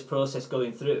love all this process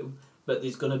going through, but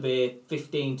there's going to be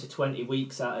 15 to 20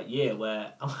 weeks out of a year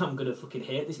where I'm going to fucking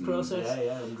hate this process.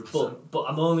 Yeah, 100%. But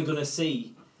I'm only going to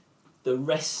see the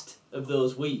rest of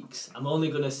those weeks. I'm only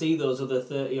going to see those other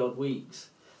 30 odd weeks,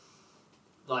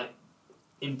 like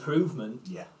improvement.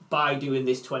 Yeah. By doing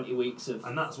this 20 weeks of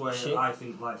and that's where shit. I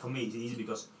think, like for me, it's easy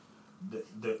because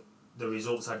the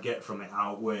results I get from it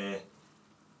outweigh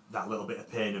that little bit of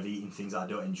pain of eating things I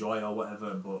don't enjoy or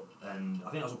whatever. And I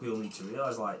think that's what people need to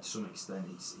realise. Like to some extent,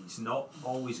 it's not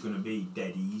always going to be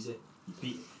dead easy.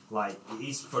 Like it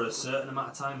is for a certain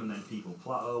amount of time, and then people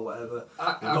plateau or whatever.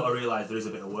 You've got to realise there is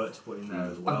a bit of work to put in there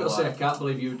as well. I've got to say, I can't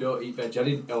believe you don't eat veg. I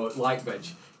didn't like veg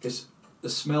because the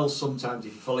smell sometimes,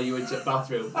 if you follow you into the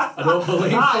bathroom, I don't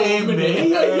believe that ain't me.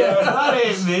 That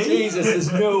ain't me. Jesus,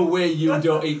 there's no way you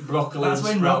don't eat broccoli. That's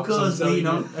when Rocco's been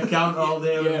on account all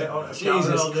day.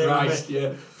 Jesus Christ,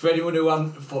 yeah. For anyone who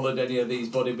hasn't followed any of these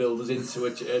bodybuilders into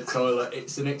a toilet,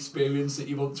 it's an experience that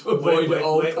you want to avoid at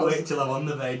all costs. Wait till I'm on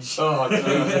the veg. Oh,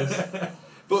 Jesus.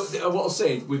 But what I'll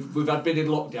say, we've been in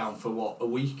lockdown for what, a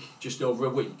week, just over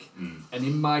a week, and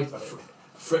in my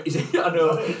I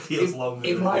know. It feels longer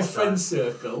in than my this friend time.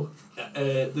 circle,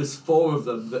 there's 4 of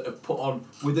them that have put on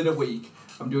within a week.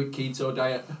 I'm doing keto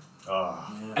diet,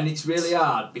 and it's really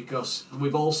hard because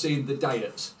we've all seen the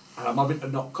diets, and I'm having to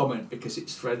not comment because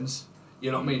it's friends. You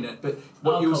know what I mean? But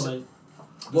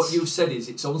what you've said is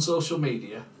it's on social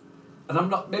media, and I'm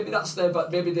not. Maybe that's there,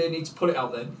 but maybe they need to put it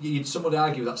out there. Some would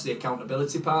argue that's the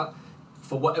accountability part.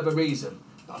 For whatever reason,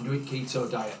 I'm doing keto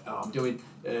diet. Or I'm doing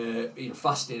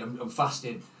fasting. I'm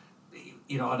fasting.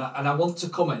 And I want to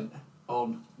comment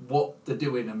on what they're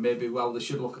doing and maybe they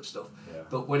should look at stuff. Yeah.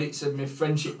 But when it's in my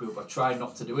friendship group, I try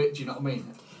not to do it. Do you know what I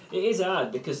mean? It is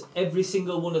hard because every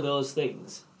single one of those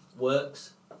things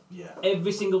works. Yeah.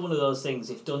 Every single one of those things,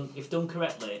 if done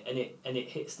correctly, and it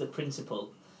hits the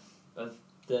principle of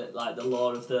the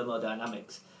law of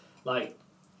thermodynamics, like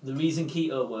the reason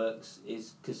keto works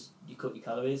is because you cut your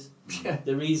calories. Yeah.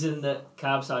 The reason that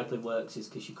carb cycling works is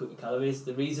because you cut your calories.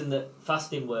 The reason that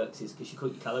fasting works is because you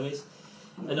cut your calories,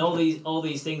 and all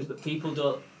these things. But people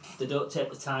don't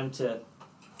take the time to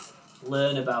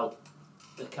learn about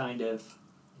the kind of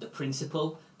the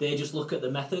principle. They just look at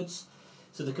the methods.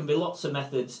 So there can be lots of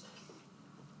methods.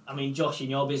 I mean, Josh, in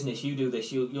your business, you do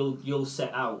this. You'll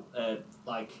set out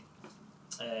like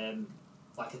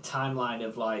a timeline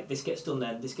of like this gets done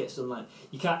then, this gets done then.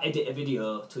 You can't edit a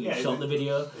video till you've shot the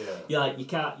video. Yeah. You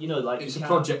can't. It's a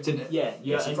project, isn't it? Yeah.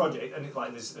 It's a project, and it's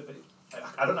like this.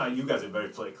 I don't know. You guys are very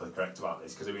politically correct about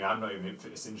this because I mean I'm not even in the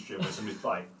fitness industry. But somebody's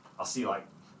like, I'll see like,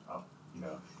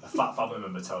 a fat family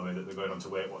member tell me that they're going on to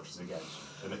Weight Watchers again,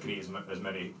 and they can eat as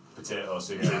many potatoes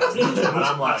soon. And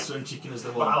I'm like, and chicken as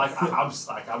the but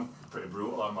I'm pretty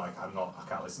brutal. I'm like, I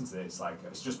can't listen to this. Like,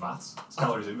 it's just maths. It's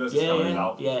calories in versus calories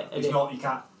out. Yeah. It's not. You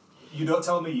can't. You don't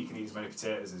tell me you can eat as many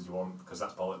potatoes as you want because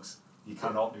that's bollocks. You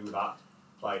cannot do that.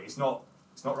 Like, it's not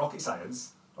rocket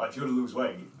science. Like, if you want to lose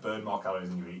weight, burn more calories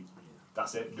than you eat.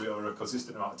 That's it. Do it over a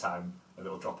consistent amount of time, and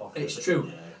it'll drop off. It's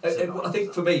true. I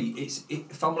think for me,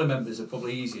 family members are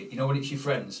probably easier. You know, when it's your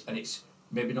friends and it's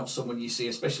maybe not someone you see,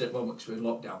 especially at the moment because we're in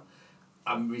lockdown.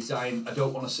 I'm resigned. I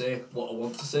don't want to say what I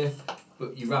want to say,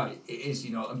 but you're right. It is,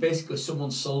 and basically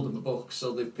someone's sold them a book,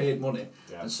 so they've paid money,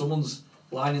 and someone's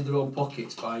lining their own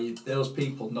pockets by those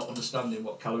people not understanding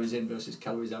what calories in versus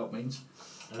calories out means.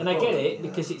 And I get it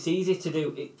because it's easy to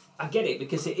do. I get it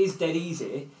because it is dead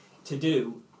easy to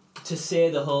do. To say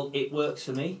the whole it works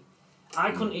for me,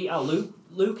 I couldn't eat how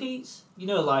Luke eats.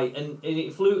 And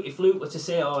if Luke were to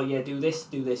say, oh yeah, do this,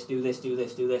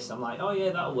 I'm like, oh yeah,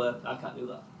 that'll work. I can't do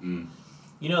that.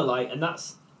 And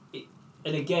that's it.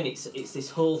 And again, it's this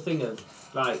whole thing of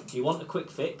right. Do you want a quick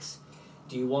fix?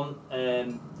 Do you want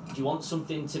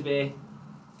something to be?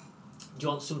 Do you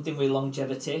want something with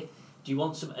longevity? Do you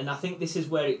want some? And I think this is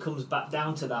where it comes back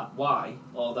down to that why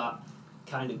or that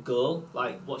kind of goal.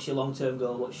 Like, what's your long-term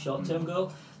goal? What's your short-term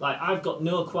goal? Like, I've got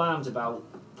no qualms about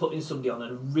putting somebody on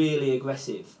a really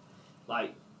aggressive,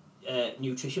 like,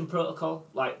 nutrition protocol.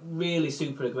 Like, really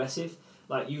super aggressive.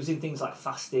 Like, using things like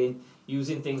fasting,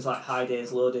 using things like high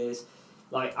days, low days.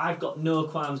 Like, I've got no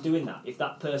qualms doing that if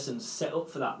that person's set up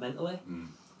for that mentally.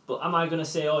 But am I going to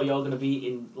say, oh, you're going to be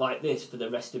eating like this for the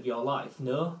rest of your life?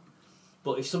 No.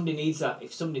 But if somebody needs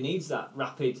that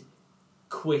rapid,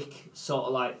 quick sort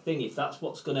of like thing, if that's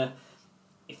what's gonna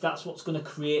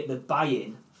create the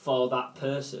buy-in for that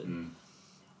person,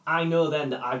 I know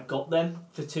then that I've got them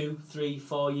for 2, 3,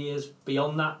 4 years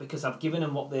beyond that, because I've given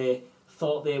them what they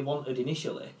thought they wanted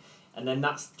initially. And then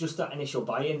that's just that initial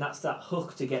buy-in, that's that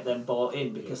hook to get them bought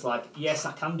in, because like, yes,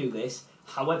 I can do this,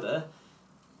 however,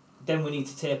 then we need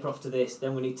to taper off to this,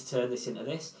 then we need to turn this into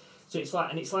this. So it's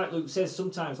like Luke says,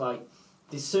 sometimes like,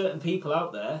 there's certain people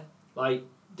out there like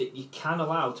that you can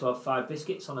allow to have 5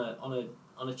 biscuits on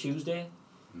a Tuesday,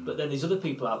 but then there's other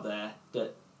people out there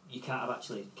that you can't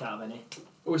have any.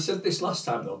 Well, we said this last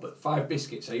time though, but 5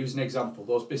 biscuits, I use an example,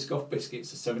 those Biscoff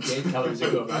biscuits are 78 calories a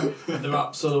go, right? And they're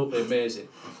absolutely amazing.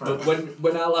 But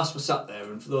when our lass was sat there,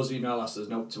 and for those of you who know our lass, there's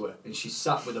no to her, and she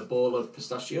sat with a bowl of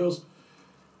pistachios,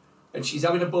 and she's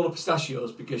having a bowl of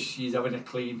pistachios because she's having a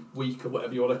clean week or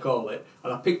whatever you want to call it,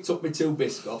 and I picked up my 2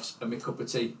 Biscoffs and my cup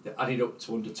of tea that added up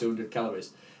to under 200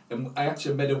 calories. And I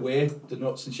actually made her weigh the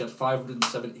nuts, and she had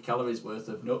 570 calories worth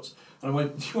of nuts. And I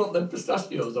went, do you want them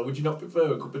pistachios, or would you not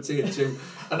prefer a cup of tea and 2?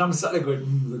 And I'm sat there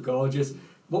going, they're gorgeous.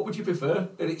 What would you prefer?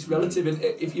 And it's relative, and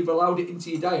if you've allowed it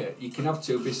into your diet, you can have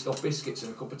 2 Biscoff biscuits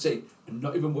and a cup of tea and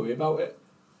not even worry about it.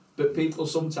 But people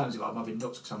sometimes go, I'm having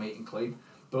nuts because I'm eating clean.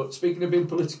 But speaking of being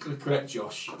politically correct,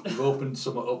 Josh, you've opened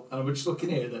something up, and I was just looking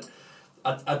here that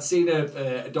I'd seen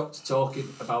a doctor talking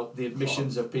about the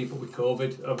admissions of people with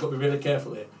COVID, and I've got to be really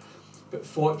careful here, but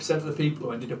 40% of the people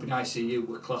who ended up in ICU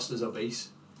were classed as obese.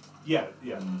 Yeah.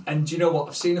 And do you know what?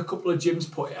 I've seen a couple of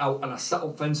gyms put it out, and I sat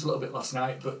on fence a little bit last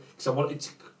night, but because I wanted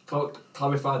to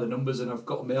clarify the numbers, and I've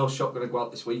got a mail shot going to go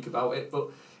out this week about it. But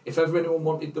if ever anyone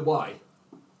wanted the why,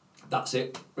 that's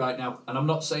it right now. And I'm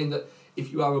not saying that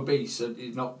if you are obese, and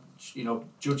you're not,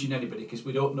 judging anybody, because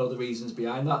we don't know the reasons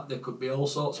behind that. There could be all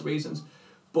sorts of reasons,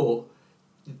 but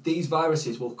these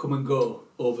viruses will come and go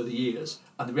over the years.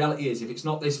 And the reality is, if it's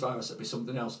not this virus, it'll be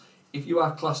something else. If you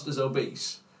are classed as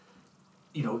obese,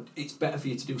 it's better for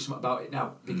you to do something about it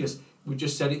now, because we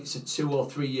just said it's a 2 or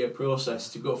 3 year process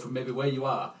to go from maybe where you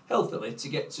are healthily to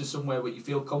get to somewhere where you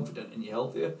feel confident and you're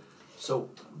healthier. So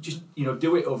just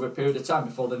do it over a period of time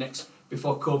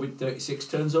before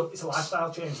COVID-36 turns up. It's a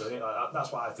lifestyle change, isn't it? Like,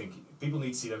 that's why I think people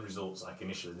need to see them results. Like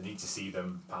initially, they need to see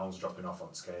them pounds dropping off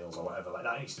on scales or whatever. Like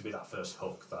that needs to be that first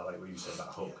hook. That, like what you said,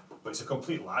 that hook. Yeah. But it's a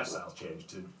complete lifestyle change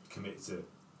to commit to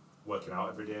working out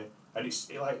every day, and it's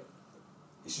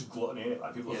just gluttony.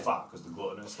 Like people are fat because they're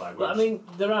gluttonous. Like, but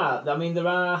there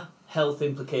are health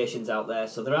implications out there.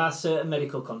 So there are certain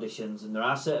medical conditions and there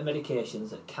are certain medications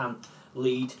that can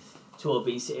lead to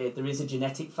obesity. There is a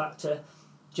genetic factor.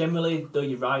 Generally, though,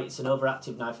 you're right, it's an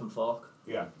overactive knife and fork.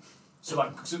 Yeah.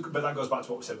 But that goes back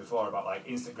to what we said before about like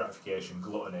instant gratification,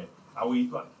 gluttony. Are we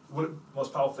like one of the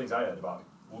most powerful things I heard about?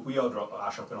 We order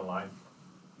our shopping online,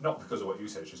 not because of what you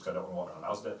said, it's just because I don't want to order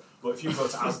on Asda. But if you go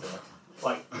to Asda,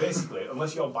 like basically,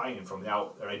 unless you're buying from the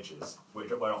outer edges, which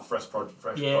we're not fresh produce.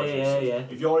 Yeah.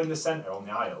 If you're in the centre on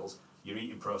the aisles, you're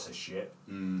eating processed shit.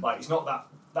 Like it's not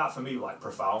that for me like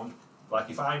profound. Like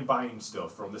if I'm buying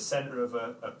stuff from the centre of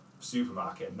a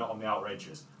supermarket and not on the outer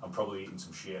edges, I'm probably eating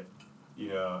some shit,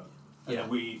 And then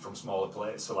we eat from smaller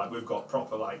plates. So like we've got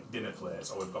proper like dinner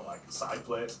plates, or we've got like side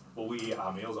plates. Well, we eat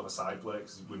our meals on a side plate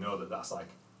because we know that that's like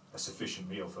a sufficient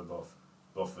meal for both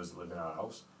of us that live in our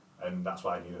house, and that's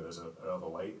why neither of us are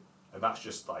overweight. And that's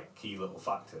just like key little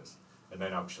factors. And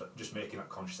then I'm just making that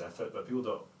conscious effort, but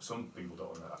some people don't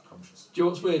want to make that conscious. Do you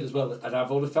know what's weird as well? And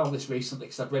I've only found this recently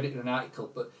because I've read it in an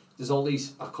article, but there's all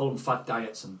these, I call them fad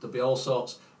diets, and there'll be all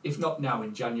sorts, if not now,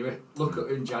 in January. Look at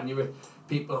it in January,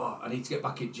 people, I need to get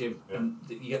back in gym, and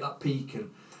you get that peak.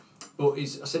 But I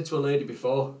said to a lady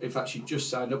before, in fact she'd just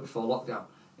signed up before lockdown,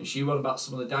 and she went about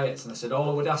some of the diets, and I said, all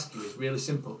I would ask you is really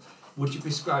simple, would you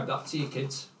prescribe that to your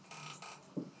kids?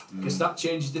 Because that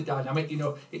changes the dynamic.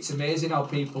 It's amazing how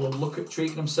people look at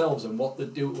treating themselves and what they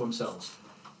do to themselves,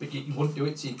 but you wouldn't do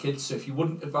it to your kids. So if you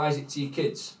wouldn't advise it to your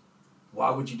kids, why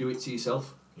would you do it to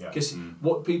yourself? Because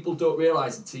what people don't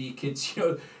realise until your kids,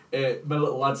 my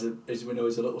little lad, as we know,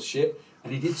 is a little shit,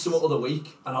 and he did some other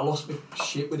week, and I lost my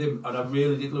shit with him, and I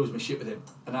really did lose my shit with him.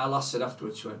 And our lass said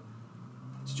afterwards, she went,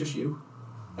 it's just you.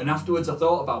 And afterwards I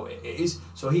thought about it. It is.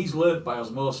 So he's learnt by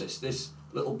osmosis, this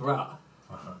little brat,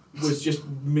 was just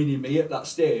mini me at that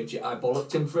stage, I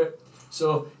bollocked him for it.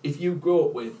 So if you grow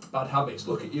up with bad habits,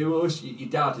 look at you, Lewis, your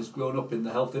dad has grown up in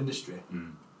the health industry,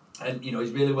 and you know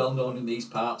he's really well known in these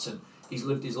parts, and he's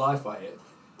lived his life by it.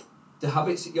 The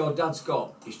habits that your dad's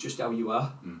got is just how you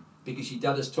are, because your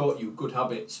dad has taught you good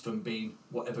habits from being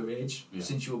whatever age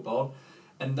since you were born,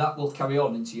 and that will carry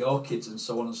on into your kids and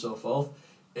so on and so forth.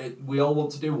 We all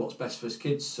want to do what's best for his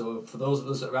kids, so for those of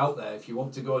us that are out there, if you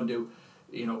want to go and do,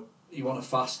 you know, you want to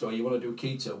fast or you want to do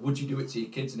keto, would you do it to your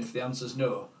kids? And if the answer's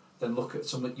no, then look at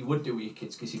something you would do with your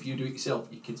kids, because if you do it yourself,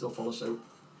 your kids will follow suit.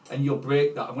 And you'll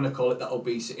break that, I'm going to call it that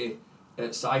obesity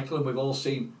cycle, and we've all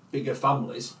seen bigger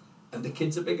families, and the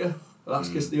kids are bigger. Well, that's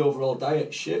because the overall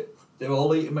diet's shit. They're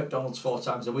all eating McDonald's 4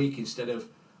 times a week instead of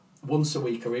once a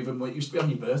week, or even when it used to be on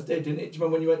your birthday, didn't it? Do you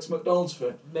remember when you went to McDonald's for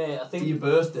your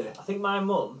birthday? I think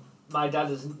my dad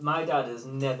has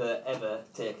never ever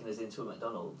taken us into a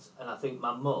McDonald's, and I think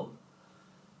my mum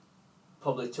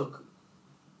probably took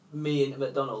me into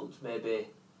McDonald's maybe.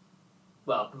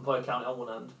 Well, I can probably count it on one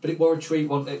hand. But it was a treat,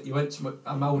 wasn't it? You went to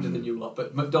I'm older than you lot,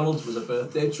 but McDonald's was a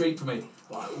birthday treat for me.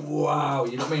 Like, wow,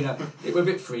 you know what I mean? It was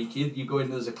a bit freaky. You go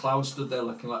in, there's a clown stood there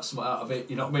looking like something out of it,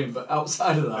 you know what I mean? But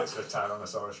outside of that... Next to a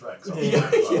Tyrannosaurus Rex. Yeah.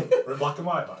 Were it black and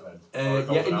white back then?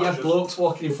 Yeah, and you had blokes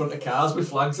walking in front of cars with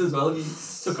flags as well. You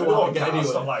took a while to get anywhere.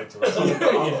 Stop lying to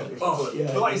us.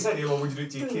 Yeah. But like you said, what would you do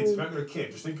it to your kids? If you've got a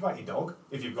kid, just think about your dog,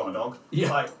 if you've got a dog. Yeah.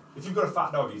 Like, if you've got a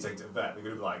fat dog and you take it to the vet, they're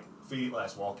going to be like, feed it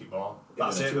less, walk it more.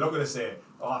 That's it. They're not going to say,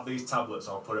 I'll have these tablets,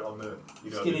 I'll put it on the...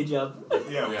 You know, skinny jab.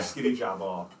 Skinny jab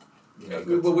or...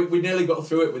 We nearly got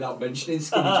through it without mentioning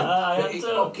skinny jab. It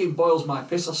fucking boils my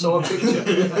piss. I saw a picture.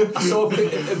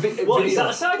 What, is that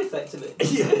a side effect of it?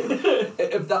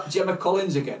 Yeah. Of that Gemma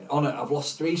Collins again. On it, I've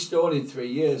lost 3 stone in 3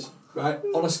 years. Right?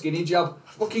 On a skinny jab.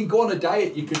 Fucking go on a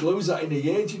diet, you could lose that in a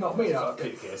year, do you know what I mean? Like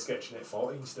PK sketching it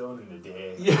 14 stone in a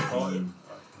day. Yeah.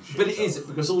 But it is,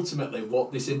 because ultimately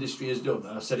what this industry has done, and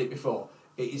I've said it before,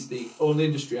 it is the only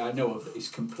industry I know of that is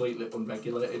completely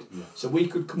unregulated. Yeah. So we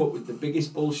could come up with the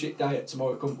biggest bullshit diet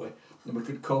tomorrow, couldn't we? And we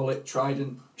could call it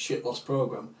Trident Shit Loss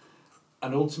Programme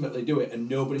and ultimately do it, and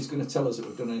nobody's going to tell us that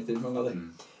we've done anything wrong, are they?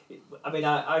 I mean,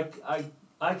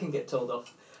 I can get told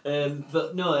off.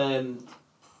 But no,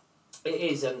 it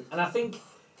is, and I think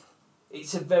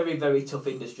it's a very, very tough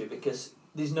industry because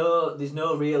there's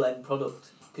no real end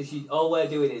product. Because all we're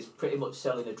doing is pretty much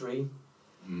selling a dream.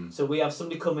 So we have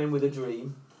somebody come in with a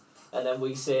dream, and then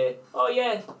we say, "Oh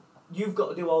yeah, you've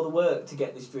got to do all the work to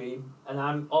get this dream."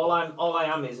 And all I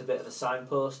am is a bit of a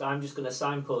signpost. I'm just going to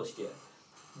signpost you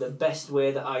the best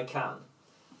way that I can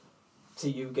to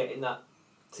you getting that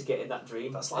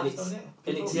dream. That's life, isn't it?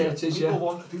 It is.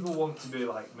 People want to be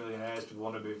like millionaires. People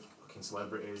want to be fucking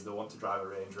celebrities. They want to drive a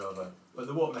Range Rover, but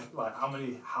they won't make, like how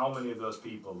many of those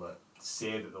people that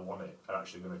say that they want it are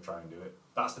actually going to try and do it.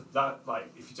 Like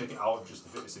if you take it out of just the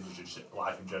fitness industry, just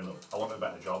life in general. I want a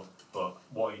better job, but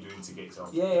what are you doing to get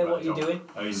yourself? Yeah, what are you doing?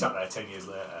 And you sat there 10 years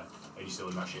later, and you still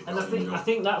in that shit. And I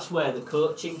think that's where the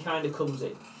coaching kind of comes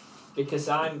in, because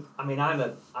I'm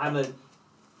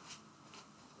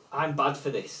bad for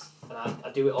this, and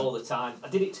I do it all the time. I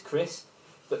did it to Chris,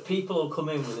 but people will come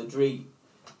in with a dream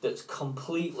that's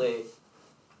completely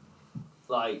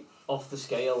like off the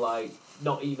scale, like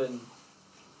not even,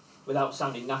 without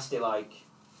sounding nasty, like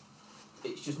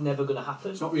it's just never going to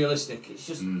happen. It's not realistic. It's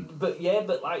just, but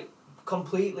like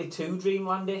completely too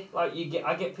dreamlandy. Like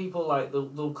I get people like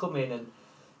they'll come in and,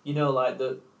 you know, like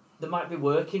they might be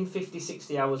working 50,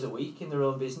 60 hours a week in their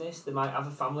own business. They might have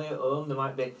a family at home. They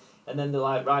might be, and then they're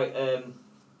like, right, I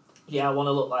want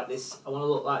to look like this. I want to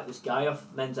look like this guy off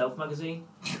Men's Health magazine.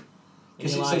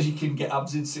 Because it says you can get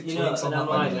abs in 6 weeks on that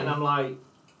magazine. And I'm like,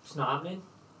 it's not happening.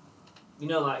 You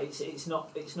know, like it's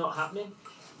not happening,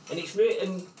 and it's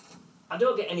and I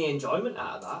don't get any enjoyment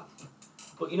out of that.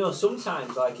 But you know,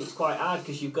 sometimes like it's quite hard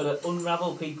because you've got to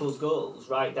unravel people's goals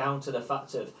right down to the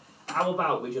fact of how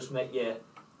about we just make you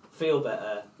feel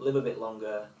better, live a bit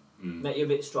longer, make you a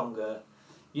bit stronger,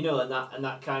 you know, and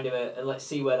that kind of and let's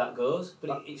see where that goes.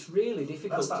 But it's really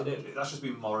difficult to do. That's just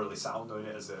being morally sound, doing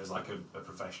it as like a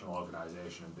professional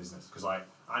organisation and business. Because like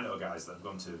I know guys that have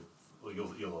gone to. Well, you'll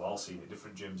have all seen it,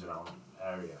 different gyms around the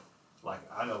area. Like,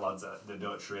 I know lads that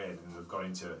don't train and they've gone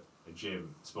into a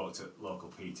gym, spoke to local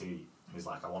PT, and he's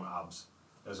like, I want abs.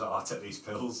 And so I'll take these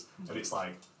pills, and it's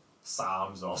like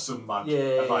SARMs or some man.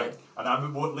 And I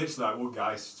remember literally, like, one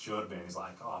guy showed me, and he's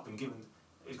like, I've been given,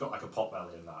 he's got like a pot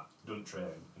belly and that, doesn't train.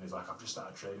 And he's like, I've just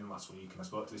started training last week, and I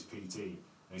spoke to this PT, and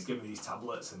he's given me these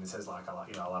tablets, and he says, like, I'll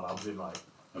have abs in like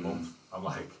a month. I'm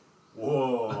like,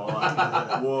 whoa,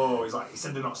 whoa. He's like, he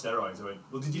said they're not steroids. I went,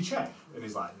 well, did you check? And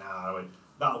he's like, nah. I went,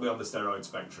 that'll be on the steroid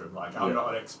spectrum. Like, I'm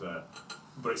not an expert,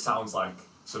 but it sounds like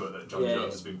something that John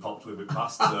Jones has been popped with it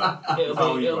past. So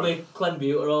it'll be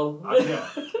clenbuterol. Yeah,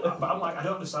 but I'm like, I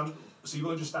don't understand. So you've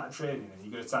only just started training and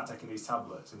you're going to start taking these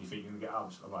tablets and you think you're going to get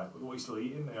abs. I'm like, what are you still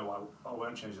eating? And you're like, oh, we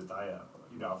haven't changed the diet.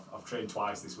 You know, I've trained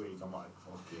twice this week. I'm like,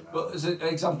 fucking hell. But as an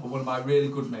example, one of my really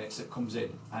good mates that comes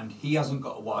in, and he hasn't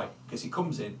got a why, because he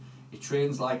comes in, he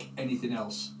trains like anything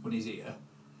else when he's here,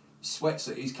 sweats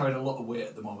it, he's carrying a lot of weight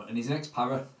at the moment, and he's an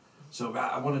ex-para, so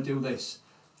right, I want to do this.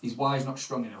 His why's not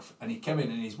strong enough, and he came in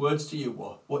and his words to you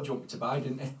were, what do you want me to buy,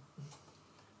 didn't he?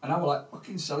 And I was like,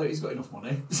 fucking sell it, he's got enough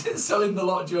money. Sell him the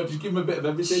lot, Joe, just give him a bit of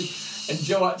everything. And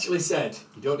Joe actually said,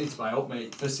 you don't need to buy up,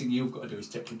 mate, first thing you've got to do is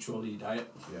take control of your diet.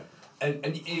 Yeah.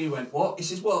 And he went, what? He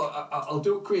says, well, I'll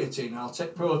do creatine, I'll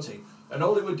take protein. And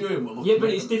all they were doing was yeah, but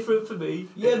it's different for me.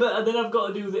 Yeah, but and then I've got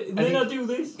to do this. And then I do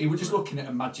this. He was just looking at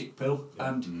a magic pill.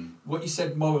 And what you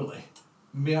said morally,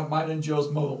 mine and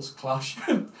Joe's morals clash.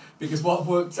 Because what I've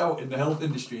worked out in the health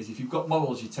industry is if you've got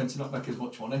morals, you tend to not make as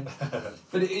much money.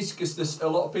 But it is because there's a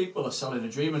lot of people are selling a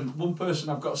dream. And one person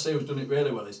I've got to say who's done it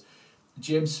really well is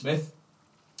James Smith,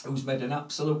 who's made an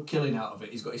absolute killing out of it.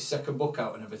 He's got his second book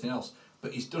out and everything else.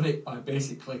 But he's done it by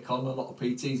basically calling a lot of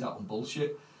PTs out on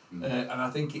bullshit. And I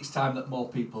think it's time that more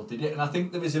people did it. And I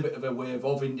think there is a bit of a wave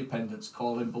of independents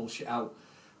calling bullshit out.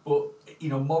 But, you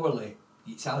know, morally,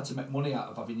 it's hard to make money out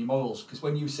of having your morals. Because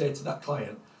when you say to that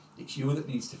client, it's you that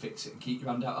needs to fix it and keep your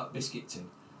hand out that biscuit tin,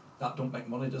 that don't make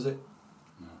money, does it?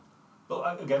 No.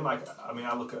 But again, like, I mean,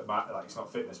 I look at my, like, it's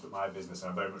not fitness, but my business, and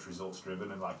I'm very much results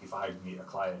driven. And, like, if I meet a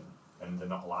client and they're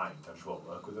not aligned, I just won't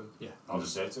work with them. Yeah. I'll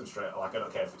just say to them straight, like, I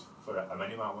don't care if it's for a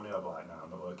many amount of money, I'll be like, no, I'm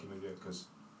not working with you because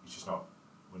it's just not,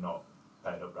 we're not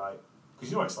paid up right. Because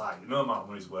you know what it's like, no amount of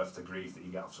money's worth the grief that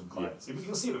you get off some clients. Yeah.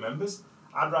 You'll see it with members.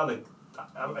 I'd rather,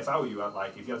 if I were you, I'd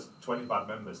like, if you had 20 bad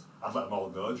members, I'd let them all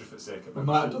go just for the sake of membership.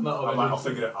 We might have done that already. Like,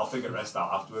 I'll figure the rest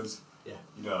out afterwards. Yeah.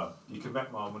 You know, you can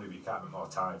make more money, but you can't make more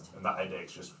time. And that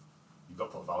headache's just, you've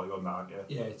got to put value on that, haven't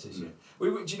you? Yeah, it is, yeah.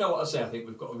 Do you know what I say? I think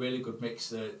we've got a really good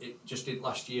mix. It just did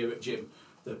last year at gym.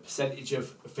 The percentage of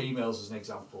females, as an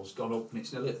example, has gone up, and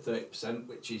it's nearly at 30%,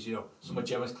 which is, you know, some of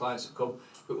Gemma's clients have come,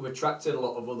 but we've attracted a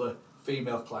lot of other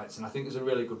female clients, and I think there's a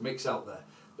really good mix out there.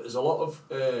 But there's a lot of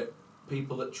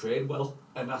people that train well,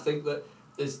 and I think that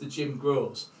as the gym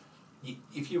grows,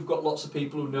 if you've got lots of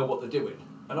people who know what they're doing,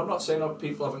 and I'm not saying other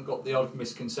people haven't got the odd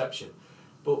misconception,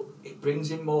 but it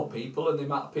brings in more people, and the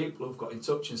amount of people who've got in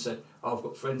touch and said, oh, I've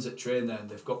got friends that train there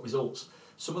and they've got results.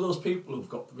 Some of those people who've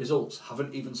got results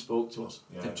haven't even spoke to us.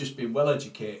 Yeah. They've just been well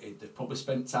educated, they've probably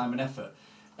spent time and effort,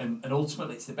 and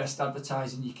ultimately it's the best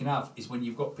advertising you can have is when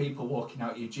you've got people walking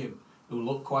out of your gym who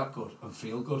look quite good and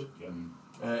feel good.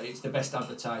 Yeah. It's the best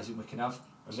advertising we can have.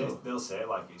 And so, they'll say,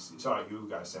 like, it's alright you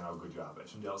guys saying how good you are, but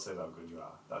if somebody else says how good you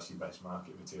are, that's your best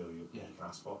market material you can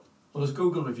ask for. Well, there's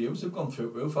Google reviews have gone through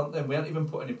the roof, haven't they? And we haven't even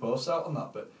put any posts out on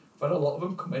that, but we've had a lot of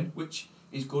them come in, which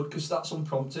is good because that's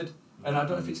unprompted. And I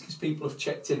don't know if it's because people have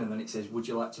checked in and then it says, would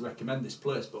you like to recommend this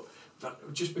place?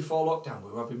 But just before lockdown,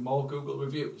 we were having more Google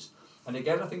reviews. And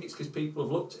again, I think it's because people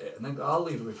have looked at it and then go, I'll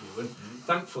leave a review. And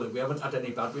thankfully, we haven't had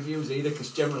any bad reviews either,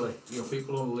 because generally, you know,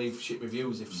 people only leave shit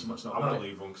reviews if something's not right. I'm going to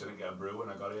leave one because I didn't get a brew when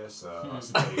I got here, so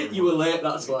that's you were late,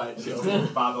 that's why.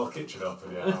 Barbell kitchen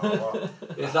open,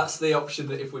 yeah, that's the option,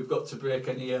 that if we've got to break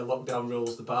any lockdown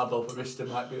rules, the barbell barista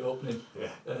might be opening.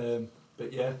 Yeah.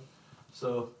 But yeah,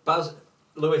 so Baz,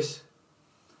 Lewis,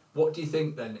 what do you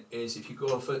think then is, if you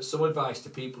go for some advice to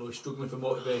people who are struggling for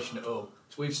motivation at home?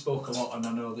 So we've spoken a lot and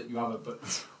I know that you haven't, but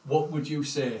what would you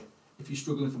say if you're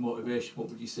struggling for motivation? What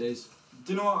would you say is?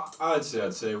 Do you know what I'd say?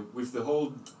 I'd say with the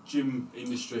whole gym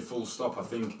industry full stop, I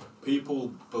think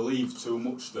people believe too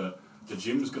much that the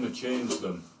gym's going to change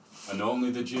them, and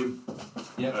only the gym.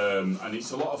 Yeah. And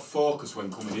it's a lot of focus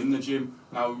when coming in the gym.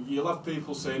 Now, you'll have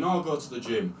people saying, oh, I'll go to the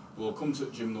gym. We'll come to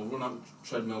the gym, they'll run out the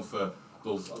treadmill for...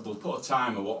 They'll put a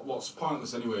timer, what's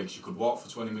pointless anyway, because you could walk for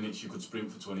 20 minutes, you could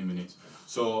sprint for 20 minutes.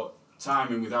 So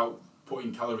timing without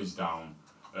putting calories down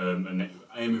and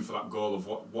aiming for that goal of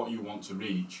what you want to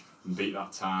reach and beat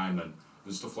that time and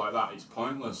stuff like that, it's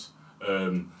pointless.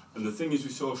 And the thing is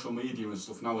with social media and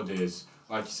stuff nowadays,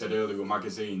 like you said earlier with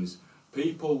magazines,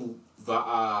 people that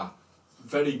are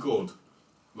very good,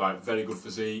 like very good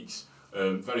physiques,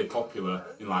 very popular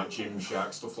in like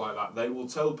Gymshark, stuff like that, they will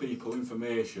tell people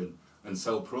information and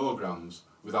sell programs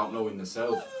without knowing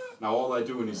themselves. Now all they're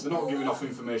doing is they're not giving off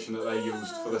information that they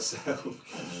used for themselves.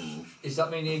 Does that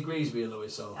mean he agrees with you,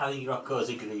 Lewis? Or? I think you got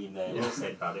cosy green there. Well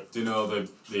said, Paddy. Do you know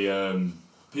the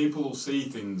people will see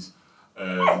things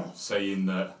saying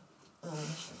that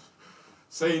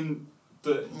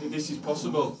this is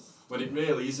possible. when it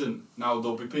really isn't. Now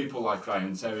there'll be people like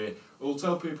Ryan Terry who'll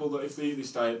tell people that if they eat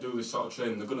this diet, do this sort of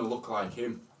training, they're going to look like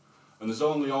him. And there's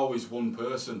only always one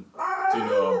person, do you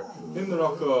know, in the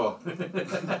Rocco.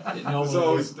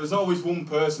 There's always one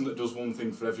person that does one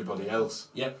thing for everybody else.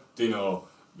 Yep. Do you know,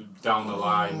 down the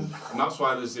line. And that's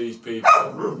why there's these people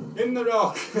in the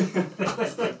Rock.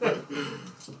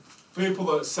 People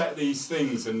that set these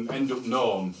things and end up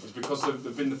known is because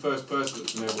they've been the first person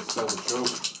that's been able to tell the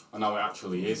truth and how it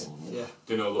actually is. Yeah.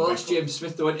 Do you know, Well, that's James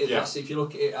Smith though, isn't it? Yeah. That's, if you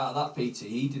look at it out of that PT,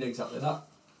 he did exactly that.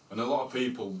 And a lot of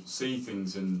people see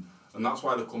things and that's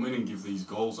why they come in and give these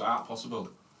goals that aren't possible.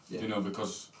 Yeah. You know,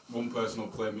 because one person will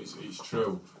claim it's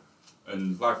true.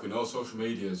 And like we know, social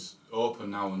media's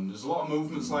open now and there's a lot of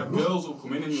movements like girls will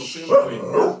come in and you'll see them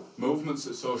doing movements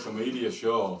that social media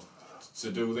show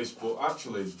to do this, but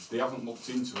actually they haven't looked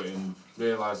into it and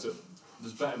realised that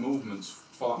there's better movements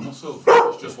for that muscle.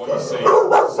 It's just what you see.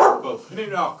 Simple. Isn't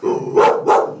it, Rock?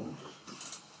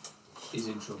 He's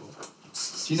in trouble.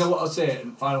 Do you know what I'll say?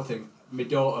 And final thing, my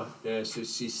daughter, so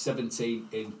she's 17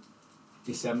 in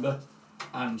December,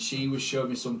 and she was showing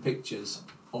me some pictures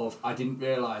of, I didn't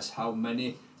realise how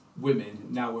many women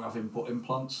now were having butt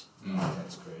implants.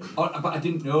 That's crazy. But I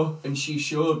didn't know, and she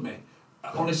showed me.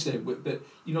 Honestly, but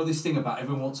you know this thing about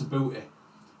everyone wants a booty.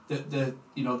 The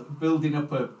you know, building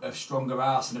up a stronger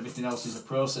arse and everything else is a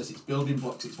process. It's building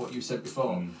blocks. It's what you said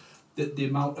before. The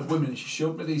amount of women, and she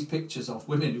showed me these pictures of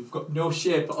women who've got no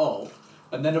shape at all,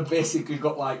 and then have basically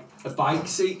got like a bike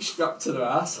seat strapped to their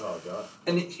ass. Oh God.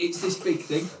 And it's this big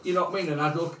thing, you know what I mean? And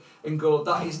I look and go,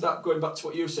 that is that, going back to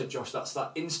what you said, Josh, that's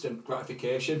that instant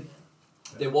gratification.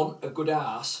 They want a good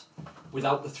arse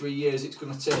without the 3 years it's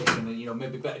going to take, and then, you know,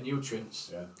 maybe better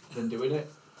nutrients than doing it.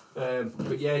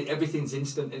 But yeah, everything's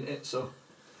instant, isn't it? So,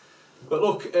 but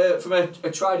look, from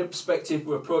a Trident perspective,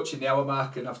 we're approaching the hour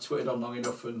mark, and I've twittered on long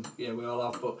enough, and yeah, we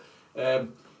all have. But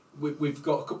we've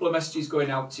got a couple of messages going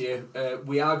out to you.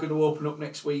 We are going to open up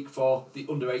next week for the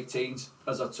under-18s,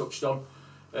 as I touched on.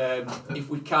 If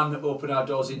we can open our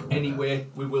doors in any way,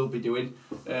 we will be doing.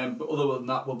 But other than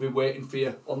that, we'll be waiting for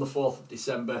you on the 4th of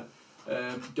December.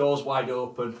 Doors wide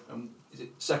open. Is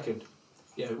it 2nd?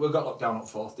 Yeah, we got locked down at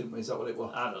 4th, didn't we? Is that what it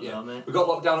was? I don't know, mate. We got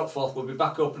locked down at 4th. We'll be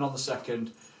back open on the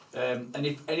 2nd. And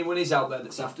if anyone is out there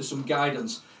that's after some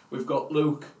guidance, we've got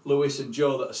Luke, Lewis and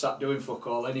Joe that are sat doing fuck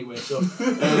all anyway. So if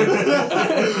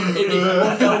you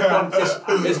want help on just,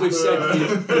 as we've said,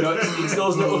 you know, it's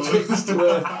those little tricks to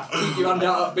keep your hand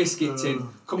out of that biscuit tin.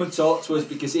 Come and talk to us,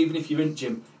 because even if you're in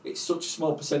gym, it's such a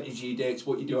small percentage of your day, it's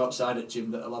what you do outside at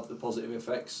gym that'll have the positive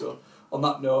effects. So on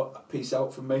that note, peace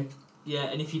out from me.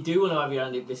 Yeah, and if you do want to have your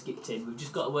hand in biscuit tin, we've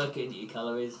just got to work it into your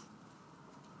calories.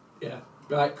 Yeah.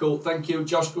 Right, cool. Thank you.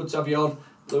 Josh, good to have you on.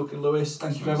 Luke and Lewis,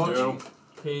 thank you very much.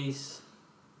 Peace.